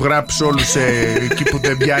μπορεί να του γράψει όλους εκεί που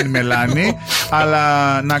δεν πιάνει μελάνι,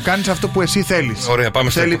 αλλά να κάνεις αυτό που εσύ θέλεις. Ωραία, πάμε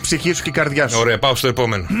θέλει η ψυχή σου και η καρδιά σου. Ωραία, πάω στο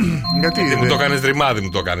επόμενο. Γιατί μου το κάνεις ρημάδι, μου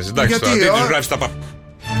το κάνεις. Εντάξει, τώρα, τι τους γράφεις τα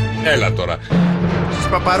Έλα τώρα. Στις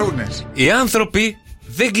παπαρούνες. Οι άνθρωποι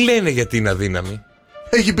δεν κλαίνε γιατί είναι αδύναμοι.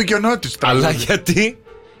 Έχει πει και ο Νότης. Αλλά γιατί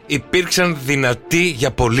υπήρξαν δυνατοί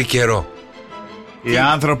για πολύ καιρό. Οι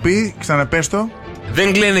άνθρωποι, ξαναπες το.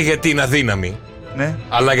 Δεν κλαίνε γιατί είναι αδύναμοι. Ναι.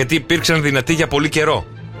 Αλλά γιατί υπήρξαν δυνατοί για πολύ καιρό.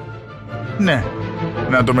 Ναι.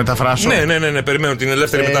 Να το μεταφράσω. Ναι, περιμένω την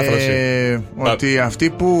ελεύθερη μετάφραση. Ότι αυτοί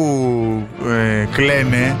που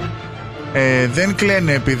κλαίνε δεν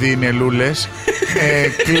κλαίνε επειδή είναι λούλες.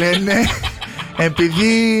 Κλαίνε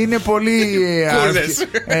επειδή είναι πολύ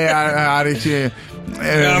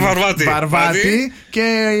βαρβάτη και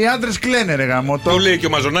οι άντρες κλαίνε, ρε γάμο. Το λέει και ο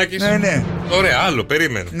Μαζονάκης. Ναι. Ωραία, άλλο,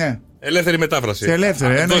 περίμενε. Ναι. Ελεύθερη μετάφραση. Σε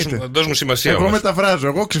ελεύθερη, δώσ' μου σημασία. Εγώ μεταφράζω,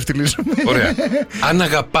 εγώ ξεφτυλίζομαι. Ωραία. Αν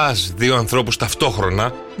αγαπάς δύο ανθρώπους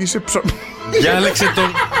ταυτόχρονα, είσαι διάλεξε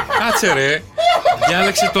τον. Κάτσε ρε.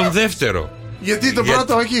 Διάλεξε τον δεύτερο. Γιατί τον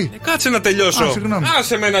πρώτο όχι. Κάτσε να τελειώσω.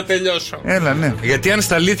 Άσε με να τελειώσω. Έλα, ναι. Γιατί αν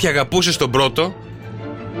στα αλήθεια αγαπούσες τον πρώτο,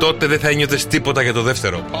 τότε δεν θα ένιωθες τίποτα για το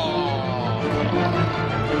δεύτερο.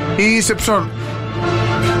 Ή είσαι ψόλ.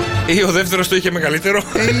 Ή ο δεύτερος το είχε μεγαλύτερο.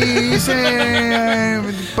 Ή είσαι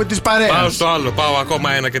της παρέας. Πάω στο άλλο, πάω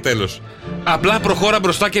ακόμα ένα και τέλος. Απλά προχώρα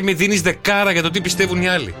μπροστά και μην δίνεις δεκάρα για το τι πιστεύουν οι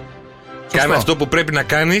άλλοι. Κάνε αυτό που πρέπει να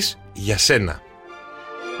κάνεις για σένα.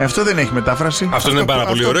 Αυτό δεν έχει μετάφραση. Αυτό είναι πάρα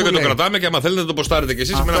πολύ ωραίο και το κρατάμε και άμα θέλετε το ποστάρετε κι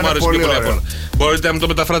εσείς. Εμένα μου άρεσε πολύ εύκολα. Μπορείτε να μου το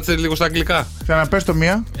μεταφράσετε λίγο στα αγγλικά. Ξαναπες το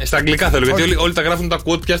μία. Στα αγγλικά θέλω, γιατί όλοι τα γράφουν τα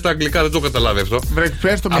quote πια στα αγγλικά, δεν το καταλάβει αυτό.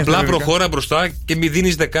 Απλά προχώρα μπροστά και μην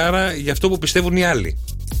δίνεις δεκάρα για αυτό που πιστεύουν οι άλλοι.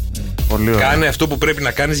 Πολύ ωραία. Κάνε αυτό που πρέπει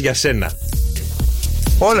να κάνεις για σένα.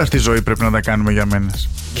 Όλα στη ζωή πρέπει να τα κάνουμε για μένας.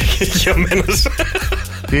 Για μένας.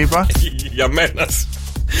 Τι είπα? Για μένας.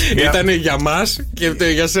 Ήτανε για μας και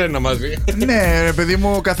για σένα μαζί. Ναι, ρε παιδί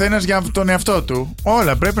μου, ο καθένας για τον εαυτό του.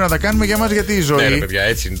 Όλα πρέπει να τα κάνουμε για μας, γιατί η ζωή. Ναι, ρε παιδιά,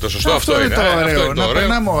 έτσι είναι το σωστό. Αυτό είναι το ωραίο. Να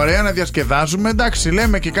περνάμε ωραία, να διασκεδάζουμε. Εντάξει,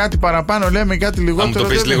 λέμε και κάτι παραπάνω, λέμε κάτι λιγότερο. Αν μου το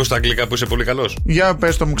πεις λίγο στα αγγλικά που είσαι πολύ καλός. Για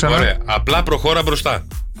πες το μου ξανά. Ωραία. Απλά προχώρα μπροστά.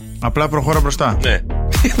 Απλά προχώρα μπροστά. Ναι.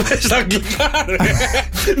 Στα αγγλικά, ρε.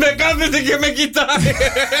 Με κάθεται και με κοιτάει.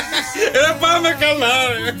 Πάμε καλά,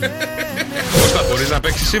 ρε. Κώστα, μπορείς να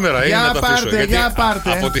παίξεις σήμερα ή να τα αφήσω? Για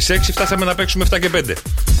πάρτε. Από τις 6 φτάσαμε να παίξουμε 7 και 5.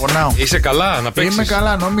 Πονάω. Είσαι καλά να παίξεις? Είμαι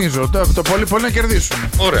καλά, νομίζω. Το πολύ πολύ να κερδίσουμε.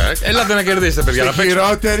 Ωραία. Έλατε να κερδίσετε, παιδιά. Στη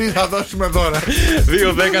χειρότερη θα δώσουμε δώρα.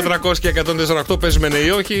 2, 10, 300 και 148. Παίζουμε ναι ή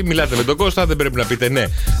όχι. Μιλάτε με τον Κώστα. Δεν πρέπει να πείτε ναι.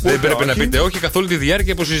 Δεν πρέπει να πείτε όχι καθ' όλη τη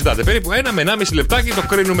διάρκεια που συζητάτε. Περίπου 1 με 1,5 λεπτάκι το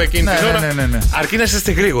κρίνουμε εκείνη την ώρα. Ναι. Αρκεί να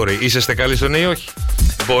είστε γρήγοροι. Είσαστε καλοί στο ναι ή όχι?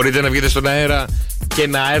 Μπορείτε να βγείτε στον αέρα και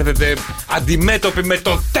να έρθετε αντιμέτωποι με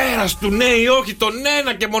το τέρας του ναι ή όχι, τον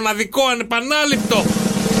ένα και μοναδικό ανεπανάληπτο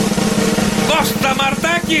Κώστα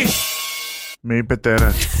Μαρτάκη. Με είπε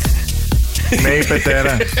τέρας. Με είπε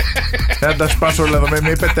τέρας. Θα τα σπάσω όλα εδώ. Με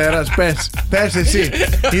είπε τέρας. Πες εσύ.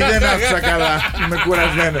 Ή δεν άκουσα καλά. Είμαι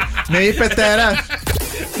κουρασμένο. Με είπε τέρας.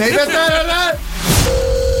 Με είπε τέρας.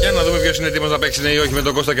 Για να δούμε ποιος είναι έτοιμος να παίξει ναι ή όχι με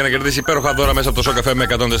τον Κώστα και να κερδίσει υπέροχα δώρα μέσα από το Σοκαφέ με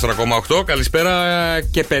 104,8. Καλησπέρα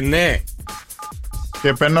και πενέ.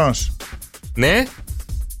 Και πενός. Ναι.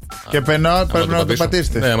 Και πενός πρέπει να το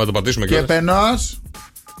πατήσετε. Ναι, να το πατήσουμε και πενός.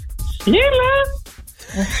 Γέλα.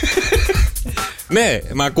 Ναι,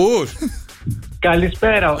 μ' ακούς?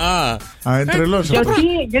 Καλησπέρα. Είναι τρελός.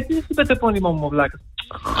 Γιατί δεν είπε το επώνυμο μου, βλάκα?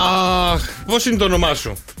 Αχ, πώς είναι το όνομά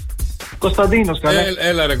σου? Κωνσταντίνος, καλά.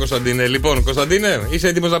 Έλα ρε Κωνσταντίνε. Λοιπόν, Κωνσταντίνε, είσαι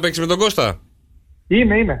έτοιμος να παίξεις με τον Κώστα?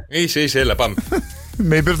 Είμαι. Είσαι, έλα πάμε.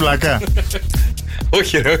 Με είπες βλακά.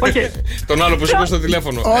 Όχι ρε, τον άλλο που σήκωσε το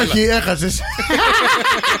τηλέφωνο. Όχι, έχασες.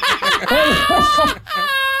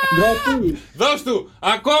 Δώσ' του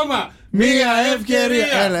ακόμα μία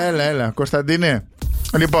ευκαιρία. Έλα Κωνσταντίνε.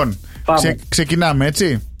 Λοιπόν, ξεκινάμε,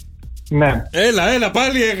 έτσι? Ναι. Έλα,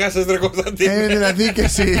 πάλι έχασες ρε Κωνσταντίνε. Δηλαδή και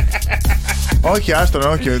εσύ. Όχι,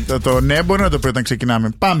 άστρο, όχι. Το ναι μπορεί να το πει όταν ξεκινάμε.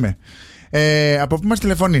 Πάμε. Από πού μας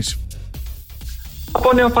τηλεφωνείς?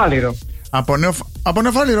 Από Νεοφάλιρο. Από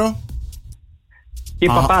Νεοφάλιρο.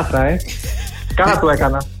 Είπα Πάτρα, Καλά του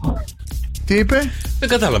έκανα. Τι είπε? Δεν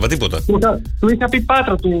κατάλαβα τίποτα. Του είχα πει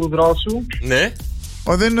Πάτρα του Δρόσου. Ναι.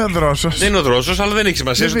 Δεν είναι ο Δρόσος. Δεν είναι ο Δρόσος, αλλά δεν έχει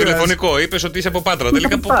σημασία. Στο τηλεφωνικό είπες ότι είσαι από Πάτρα.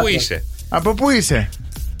 Τελικά από πού είσαι? Από πού είσαι?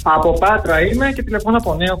 Από Πάτρα είμαι και τηλεφωνώ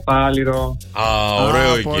από Νεοφάλιρο.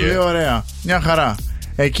 Ωραίο εκεί. Πολύ ωραία. Μια χαρά.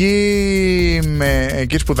 Εκεί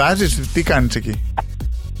σπουδάζεις? Τι κάνεις εκεί?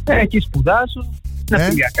 Εκεί σπουδάζω.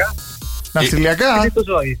 Ναυτιλιακά. Ναυτιλιακά? Είναι το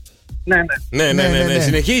ζωή. Ναι.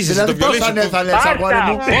 Συνεχίζεις Δηλαδή, το βιολί σου. πόσα θα λες, αγόρι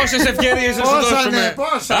μου. Πόσες ευκαιρίες θα σου δώσουμε.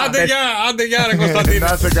 Άντε γεια ρε Κωνσταντίνε.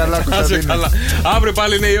 Να είσαι καλά, Κωνσταντίνε. Αύριο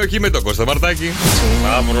πάλι είναι η όχι με τον Κώστα Μαρτάκη.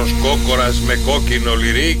 Μαύρος κόκορας με κόκκινο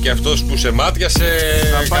λυρί και αυτός που σε μάτιασε.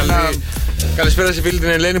 Καλησπέρα σε φίλη την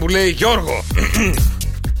Ελένη που λέει Γιώργο.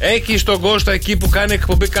 Έχει τον Κώστα εκεί που κάνει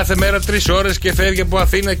εκπομπή κάθε μέρα 3 ώρες και φεύγει από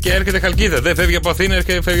Αθήνα και έρχεται Χαλκίδα. Δεν φεύγει από Αθήνα,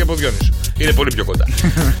 φεύγει από Διόνυσο. Είναι πολύ πιο κοντά.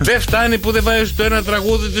 Δεν φτάνει που δεν βάζει το ένα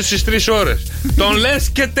τραγούδι του στις 3 ώρες. Τον λες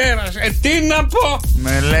και τέρας. Τι να πω!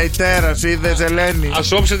 Με λέει τέρας, είδες Ελένη.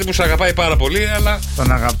 Ας όψετε που σε αγαπάει πάρα πολύ, αλλά.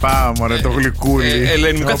 Τον αγαπάω, μωρέ, το γλυκούλι.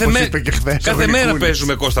 Ελένη μου, κάθε μέρα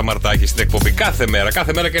παίζουμε Κώστα Μαρτάκη στην εκπομπή. Κάθε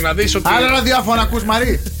μέρα και να δεις ότι. Άλλα ραδιόφωνα ακούς,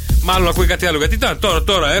 Μαρή. Μάλλον ακούει κάτι άλλο. Γιατί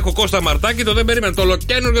τώρα έχω Κώστα Μαρτάκη, το δεν περίμενα. Το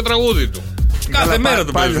ολοκαίνουργιο τραγούδι του. Κάθε μέρα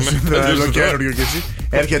το παίζουμε. Ολοκαίνουργιο κι εσύ.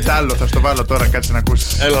 Έρχεται άλλο, θα στο βάλω τώρα, κάτσε να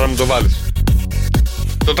ακούσεις. Έλα να μου το βάλεις.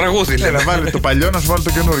 Το τραγούδι λέει. Να βάλει το παλιό, να σου βάλω το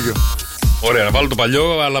καινούριο. Ωραία, να βάλω το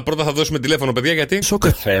παλιό, αλλά πρώτα θα δώσουμε τηλέφωνο, παιδιά, γιατί. Σοκ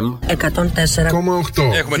FM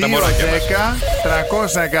 104,8. Έχουμε τα μωράκια μας.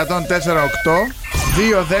 210-300-1048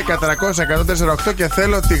 210-300-1048 και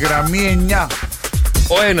θέλω τη γραμμή 9.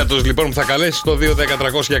 Ο ένατος λοιπόν που θα καλέσει στο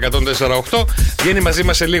 210-300-1048 βγαίνει μαζί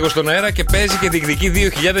μας σε λίγο στον αέρα και παίζει και διεκδικεί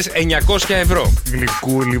 2.900 ευρώ.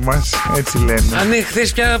 Γλυκούλη μας, έτσι λένε. Αν ναι,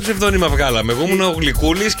 χθες ποια ψευδόνυμα βγάλαμε. Εγώ ήμουν ο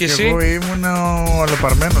Γλυκούλης και εσύ. Εγώ ήμουν ο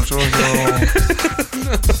Αλεπαρμένος.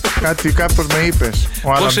 Κάτι κάπως με είπες.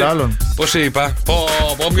 Ο Αλαντάλλον. Πώς είπα.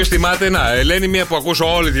 Όποιος θυμάται, να, Ελένη, μία που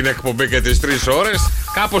ακούσω όλη την εκπομπή και τις 3 ώρες.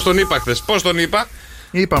 Κάπως τον είπα χθες. Πώς τον είπα?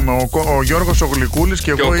 Είπαμε ο Γιώργος ο Γλυκούλης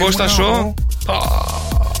και εγώ ο Κώστας ο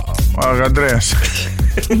Αγαντρέας.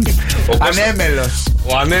 Ανέμελος.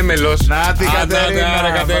 Ο Ανέμελος. Να την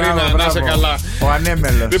Κατερίνα. Να είσαι καλά. Ο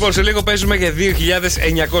Ανέμελος. Λοιπόν, σε λίγο παίζουμε για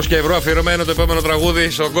 2.900 ευρώ αφιερωμένο το επόμενο τραγούδι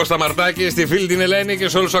στον Κώστα Μαρτάκη, στη φίλη την Ελένη και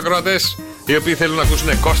σε όλους τους ακροατές οι οποίοι θέλουν να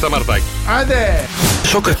ακούσουν Κώστα Μαρτάκη. Άντε!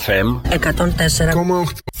 Σοκ FM 104,8.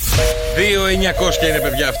 2.900 είναι,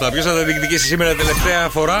 παιδιά, αυτά. Ποιος θα τα διεκδικήσει σήμερα τελευταία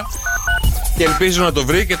φορά? Και ελπίζω να το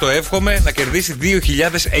βρει και το εύχομαι να κερδίσει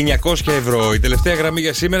 2.900 ευρώ. Η τελευταία γραμμή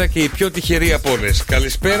για σήμερα και η πιο τυχερή από όλες.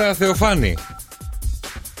 Καλησπέρα, Θεοφάνη.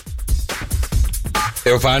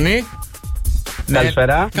 Θεοφάνη.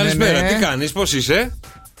 Καλησπέρα. Καλησπέρα, τι κάνεις, πώς είσαι?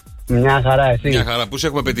 Μια χαρά, εσύ? Μια χαρά, πού σε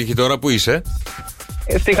έχουμε πετύχει τώρα, πού είσαι?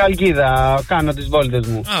 Στη Χαλκίδα, κάνω τις βόλτες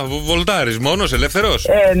μου. Α, βολτάρεις μόνος, ελεύθερος?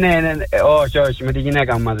 Ναι. Όχι, με τη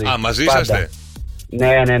γυναίκα μου μαζί. Α, μαζί είσαστε? Ναι.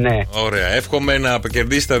 Ωραία, εύχομαι να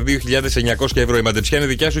κερδίσει τα 2.900 ευρώ. Η μαντεψιά είναι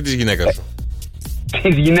δικιά σου ή της γυναίκας σου?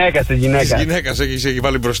 Της γυναίκας. Της γυναίκας έχει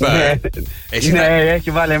βάλει μπροστά.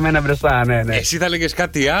 Έχει βάλει εμένα μπροστά, ναι. Εσύ θα λέγες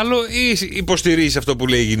κάτι άλλο ή υποστηρίζεις αυτό που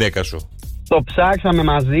λέει η γυναίκα σου? Το ψάξαμε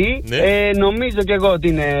μαζί. Ναι. Νομίζω και εγώ ότι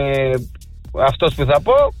είναι αυτός που θα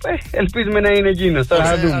πω. Ελπίζουμε να είναι εκείνος. Τώρα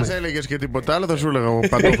θα δούμε. Αν έλεγες και τίποτα άλλο, θα σου έλεγα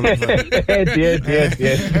παντόφλο. Έτσι.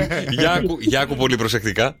 Για άκου πολύ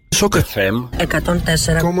προσεκτικά. Σοκ FM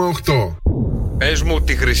 104,8. Πες μου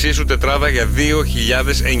τη χρυσή σου τετράδα για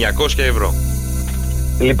 2.900 ευρώ.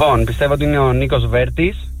 Λοιπόν, πιστεύω ότι είναι ο Νίκος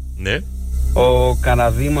Βέρτης. Ναι. Ο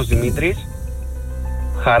Καραδίμος Δημήτρης,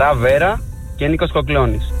 Χαρά Βέρα και Νίκος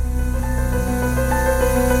Κοκλώνης.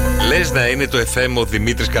 Λες να είναι το FM ο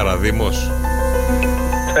Δημήτρης Καραδίμος?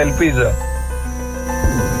 Ελπίζω.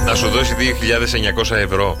 Να σου δώσει 2.900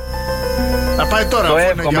 ευρώ. Να πάει τώρα,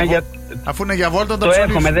 αφού είναι για βόλτα το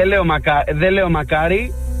εύχομαι, δεν λέω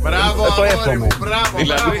μακάρι. Μπράβο, το εύχομαι.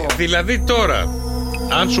 Δηλαδή τώρα,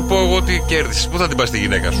 αν σου πω εγώ ότι κέρδισες, πού θα την πας τη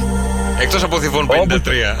γυναίκα σου? Εκτός από Θηβών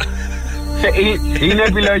 53. Είναι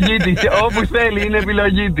επιλογή της. Όπου θέλει, είναι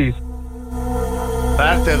επιλογή της.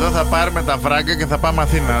 Θα έρθει εδώ, θα πάρουμε τα φράγκα και θα πάμε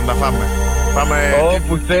Αθήνα να τα φάμε.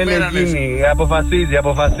 Όπου θέλει εκείνη.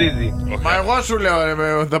 Αποφασίζει. Μα εγώ σου λέω,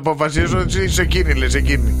 θα αποφασίζω. Εσύ σε εκείνη, λες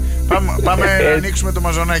εκείνη. Πάμε να ανοίξουμε το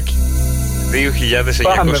μαζονάκι.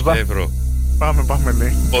 2.900 ευρώ. Πάμε,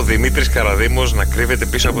 ναι. Ο Δημήτρης Καραδίμος να κρύβεται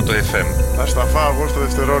πίσω από το FM. Θα στα φάω εγώ στο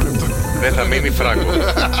δευτερόλεπτο. Δεν θα μείνει φράγκο.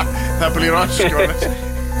 Θα πληρώσεις κιόλας.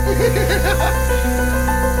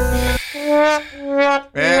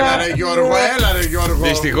 Έλα ρε Γιώργο.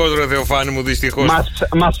 Δυστυχώς ρε Θεοφάνη μου, δυστυχώς.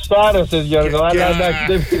 Μας άρεσες Γιώργο, αλλά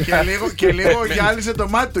εντάξει. Και λίγο γυάλισε το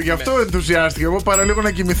μάτι του, γι' αυτό ενθουσιάστηκε. Εγώ παραλίγο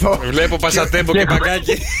να κοιμηθώ. Βλέπω πασατέμπο και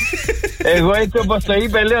μπαγκάκι. Εγώ έτσι όπως το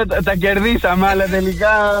είπε λέω τα κερδίσαμε, αλλά τελικά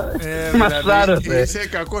μας άρεσε. Είσαι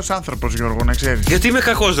κακός άνθρωπος Γιώργο, να ξέρεις. Γιατί είμαι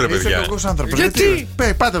κακός ρε παιδιά? Είσαι κακός άνθρωπος. Γιατί?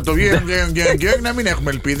 Πάτε το να μην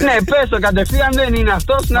έχουμε ελπίδες. Ναι, πες το κατευθείαν, δεν είναι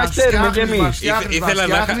αυτός, να ξέρουμε κι εμείς.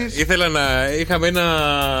 Ήθελα να είχαμε ένα...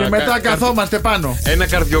 Και μετά καθόμαστε πάνω. Ένα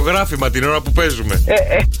καρδιογράφημα την ώρα που παίζουμε.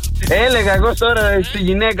 Έλεγα εγώ τώρα στη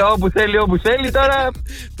γυναίκα όπου θέλει, τώρα.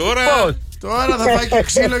 Τώρα. Πώς? Τώρα θα φάει και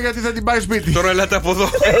ξύλο γιατί θα την πάει σπίτι. Τώρα ελάτε από εδώ.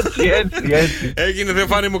 Έτσι. Έγινε, δεν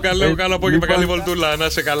φάνη μου καλό. Καλό απόγευμα, καλή βολτούλα. Να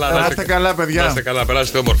είστε καλά. Να είστε καλά, παιδιά. Να είστε καλά,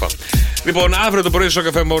 περάσετε όμορφα. Λοιπόν, αύριο το πρωί στο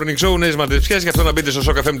Cafe Morning Show, νέες μαντεψιές. Γι' αυτό να μπείτε στο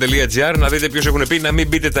socafm.gr, να δείτε ποιους έχουν πει, να μην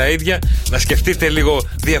μπείτε τα ίδια, να σκεφτείτε λίγο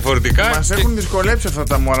διαφορετικά. Μας έχουν δυσκολέψει αυτά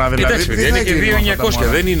τα μωρά, δηλαδή. Εντάξει, παιδιά, είναι και 2.900,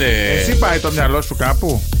 δεν είναι. Εσύ πάει το μυαλό σου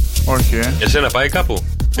κάπου? Όχι, Εσένα πάει κάπου?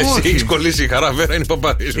 Εσύ έχεις κολλήσει, η Χαραβέρα είναι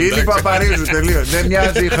Παπαρίζου. Είναι η Παπαρίζου, τελείω. Δεν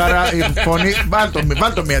μοιάζει η φωνή.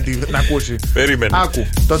 Βάλτο μία να ακούσει. Περίμενε. Άκου,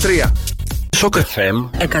 το 3. Σοκ FM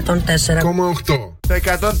 104,8. Το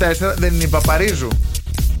 104 δεν είναι η Παπαρίζου.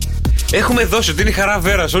 Έχουμε δώσει ότι είναι η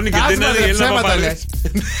Χαραβέρα. Όλη και δεν είναι η Έλληνα Παπαρίζου.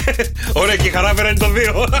 Ωραία, και η Χαραβέρα είναι το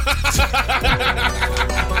 2.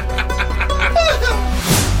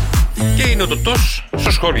 Και είναι ο Τωτός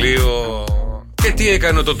στο σχολείο. Και τι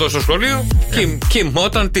έκανε ο Τωτός στο σχολείο?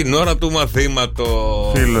 Κοιμόταν την ώρα του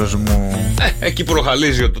μαθήματος. Φίλος μου. Εκεί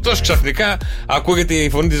προχαλίζει ο Τωτός. Ξαφνικά ακούγεται η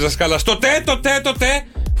φωνή της δασκάλας. Το τε.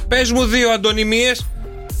 Πες μου 2 αντωνυμίες.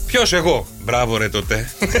 Ποιος? Εγώ? Μπράβο ρε το τε.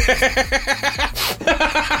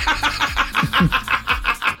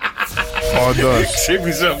 Όντως.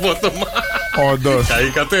 Ξύπνησε απότομα. Όντως.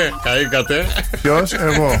 Καήκατε. Ποιος?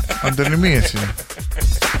 Εγώ. Αντωνυμίες είναι.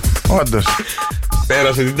 Όντως.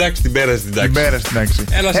 Πέρασε την τάξη, την πέρασε την τάξη.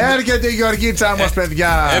 Έρχεται η Γεωργίτσα όμως,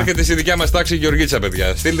 παιδιά. Έρχεται στη δικιά μας τάξη η Γεωργίτσα,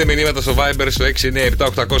 παιδιά. Στείλτε μηνύματα στο Viber στο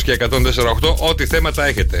 697-800 και 104,8. Ό,τι θέματα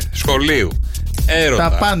έχετε. Σχολείου, έρωτα,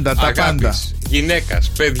 τα πάντα.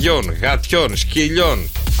 γυναίκας, παιδιών, γατιών, σκυλιών,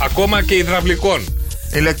 ακόμα και υδραυλικών.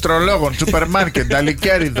 Ηλεκτρολόγων, σούπερ μάρκετ,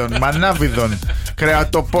 αλικέριδων, μανάβιδων,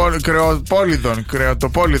 κρεοπόλιδων.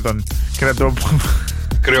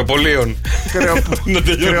 Κρεοπόλιδων.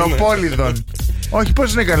 Όχι,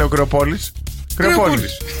 πώς είναι καλό ο Κρεοπόλης?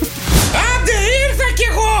 Κρεοπόλης. Άντε, ήρθα κι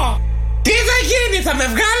εγώ! Τι θα γίνει, θα με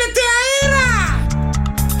βγάλετε αέρα!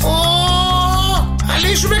 Θα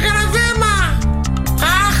λύσουμε κανένα θέμα!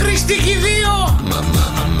 Άχρηστη κι 2!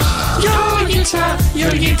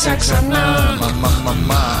 Γεωργίτσα ξανά!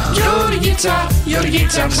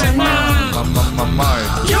 Γεωργίτσα ξανά!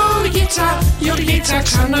 Γεωργίτσα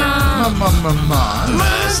ξανά!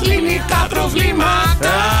 Μας λύνει τα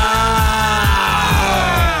προβλήματα!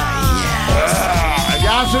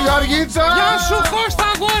 Γεια σου Γεωργίτσα! Γεια σου Κώστα,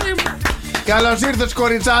 αγόρι μου! Καλώς ήρθες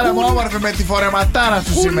κοριτσάρα μου, όμορφη με τη φορεματάρα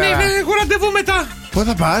σου σήμερα. Έχω ραντεβού μετά. Πού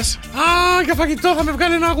θα πας? Για φαγητό θα με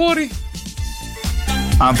βγάλει ένα αγόρι.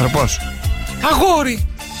 Άνθρωπος. Αγόρι.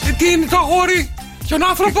 Τι είναι το αγόρι? Ποιον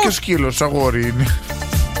άνθρωπος? Και ο σκύλος αγόρι είναι.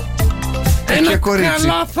 Ένα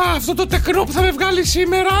καλά αυτό το τεκνό που θα με βγάλει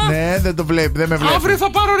σήμερα. Ναι, δεν το βλέπει, δεν με βλέπει. Αύριο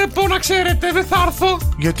θα πάρω ρεπό, να ξέρετε, δεν θα έρθω.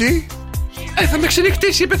 Γιατί? Θα με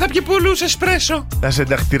ξενυχτήσει, είπε θα πιει πολλούς εσπρέσο. Θα σε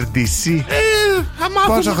ενταχτυρτήσει.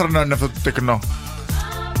 Πόσο χρονών είναι αυτό το τεκνό?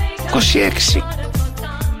 26.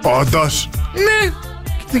 Όντως? Ναι.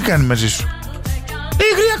 Τι κάνει μαζί σου?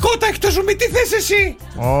 Γριακότα έχει το ζουμί, τι θες εσύ?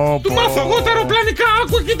 Του μάθω εγώ τα αεροπλανικά,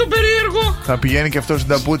 άκου εκεί τον περίεργο. Θα πηγαίνει και αυτό στην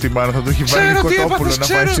ταπούτη, μάλλον θα του έχει βάλει κοτόπουλο να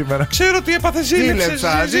φάει σήμερα. Ξέρω τι έπαθε,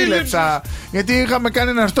 ζήλεψα. Γιατί είχαμε κάνει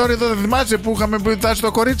ένα story εδώ, δεν θυμάσαι, που είχαμε πει φτάσει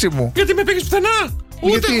το κορίτσι μου. Γιατί με πήγες πουθενά?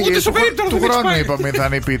 Ούτε στο περίπτωρο του χρόνου είπαμε θα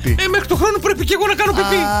είναι πίτι. Μέχρι του χρόνου πρέπει και εγώ να κάνω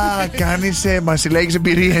πιπί. Κάνεις, μα συλλέγεις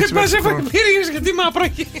εμπειρίες. Μας έφαγε εμπειρίες γιατί είμαι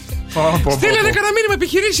άπραχη. Στείλανε κανένα μήνυμα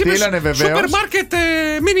επιχειρήσει. Στείλανε βεβαίως. Σούπερ μάρκετ,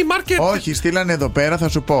 μίνι μάρκετ. Όχι, στείλανε εδώ πέρα, θα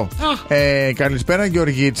σου πω. Καλησπέρα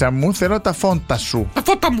Γεωργίτσα μου, θέλω τα φόντα σου. Τα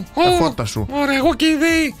φώτα μου. Τα φώτα σου. Ωραία, εγώ και η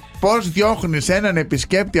ιδέη. Πώς διώχνεις έναν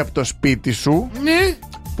επισκέπτη από το σπίτι σου, ναι,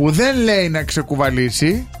 που δεν λέει να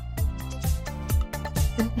ξεκουβαλήσει.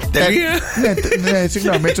 Ναι,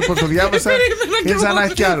 συγγνώμη, έτσι όπως το διάβασα είναι σαν να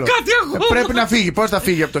έχει κι άλλο. Πρέπει να φύγει, πώς θα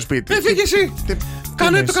φύγει από το σπίτι? Φύγει εσύ.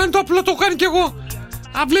 Κάνε το απλό, το κάνει κι εγώ.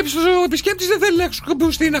 Αν βλέπεις ο επισκέπτης δεν θέλει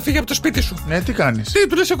να φύγει από το σπίτι σου. Ναι, τι κάνεις? Τι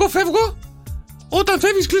του λες, εγώ φεύγω. Όταν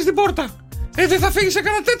φεύγεις κλείς την πόρτα. Δεν θα φύγει σε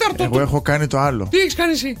κανένα τέταρτο. Εγώ έχω κάνει το άλλο. Τι έχεις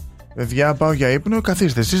κάνει εσύ? Παιδιά, πάω για ύπνο,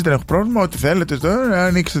 καθίστε εσείς, δεν έχω πρόβλημα. Ό,τι θέλετε,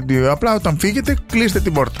 ανοίξτε την. Απλά όταν φύγετε, κλείστε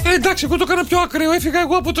την πόρτα. Εντάξει, εγώ το έκανα πιο ακραίο. Έφυγα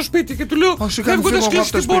εγώ από το σπίτι και του λέω: φεύγοντας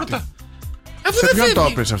κλείσει την πόρτα. Σε ποιον το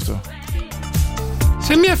έπες αυτό?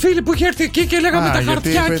 Σε μια φίλη που είχε έρθει εκεί και λέγαμε τα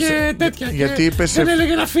χαρτιά και τέτοια. Γιατί είπες, δεν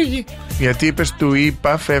έλεγε να φύγει. Γιατί είπες, του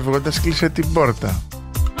είπα φεύγοντας κλείσε την πόρτα.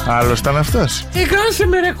 Άλλος ήταν αυτός. Κάτσε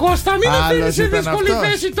με ρε Κώστα, μην με φέρεις σε δύσκολη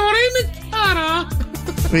θέση τώρα. Είμαι άρα.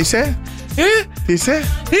 Είσαι? Τι είσαι?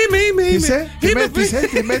 Είμαι.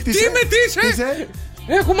 Τι είσαι?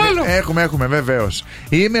 Έχουμε άλλο. Έχουμε βεβαίως.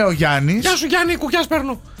 Είμαι ο Γιάννης. Γεια σου Γιάννη, κουκιάς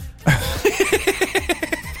παίρνω.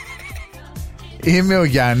 Είμαι ο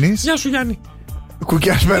Γιάννης. Γεια σου Γιάννη.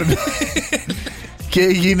 Κουκιάς παίρνω. Και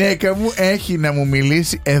η γυναίκα μου έχει να μου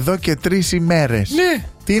μιλήσει εδώ και 3 ημέρες. Ναι.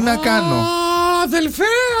 Τι να κάνω?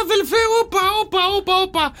 Αδελφέ,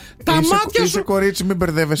 όπα. Τα μάτια σου. Είσαι κορίτσι, μην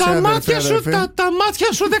μπερδεύεσαι. Τα μάτια σου 14.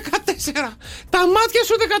 Τα μάτια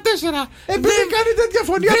σου 14. Επειδή κάνει τέτοια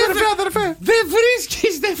φωνή, αδερφέ. Δεν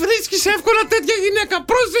βρίσκεις εύκολα τέτοια γυναίκα.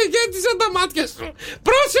 Προσεχέτιζα τα μάτια σου.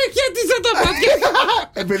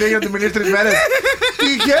 Επειδή έγινε να του μιλήσει 3 μέρες.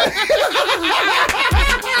 Τύχε.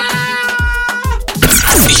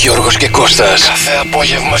 Γιώργος και Κώστας. Κάθε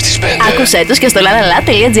απόγευμα στις 5. Άκουσέ τους και στο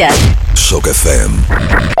lalala.gr. Σοκ FM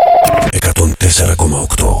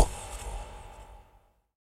 104,8.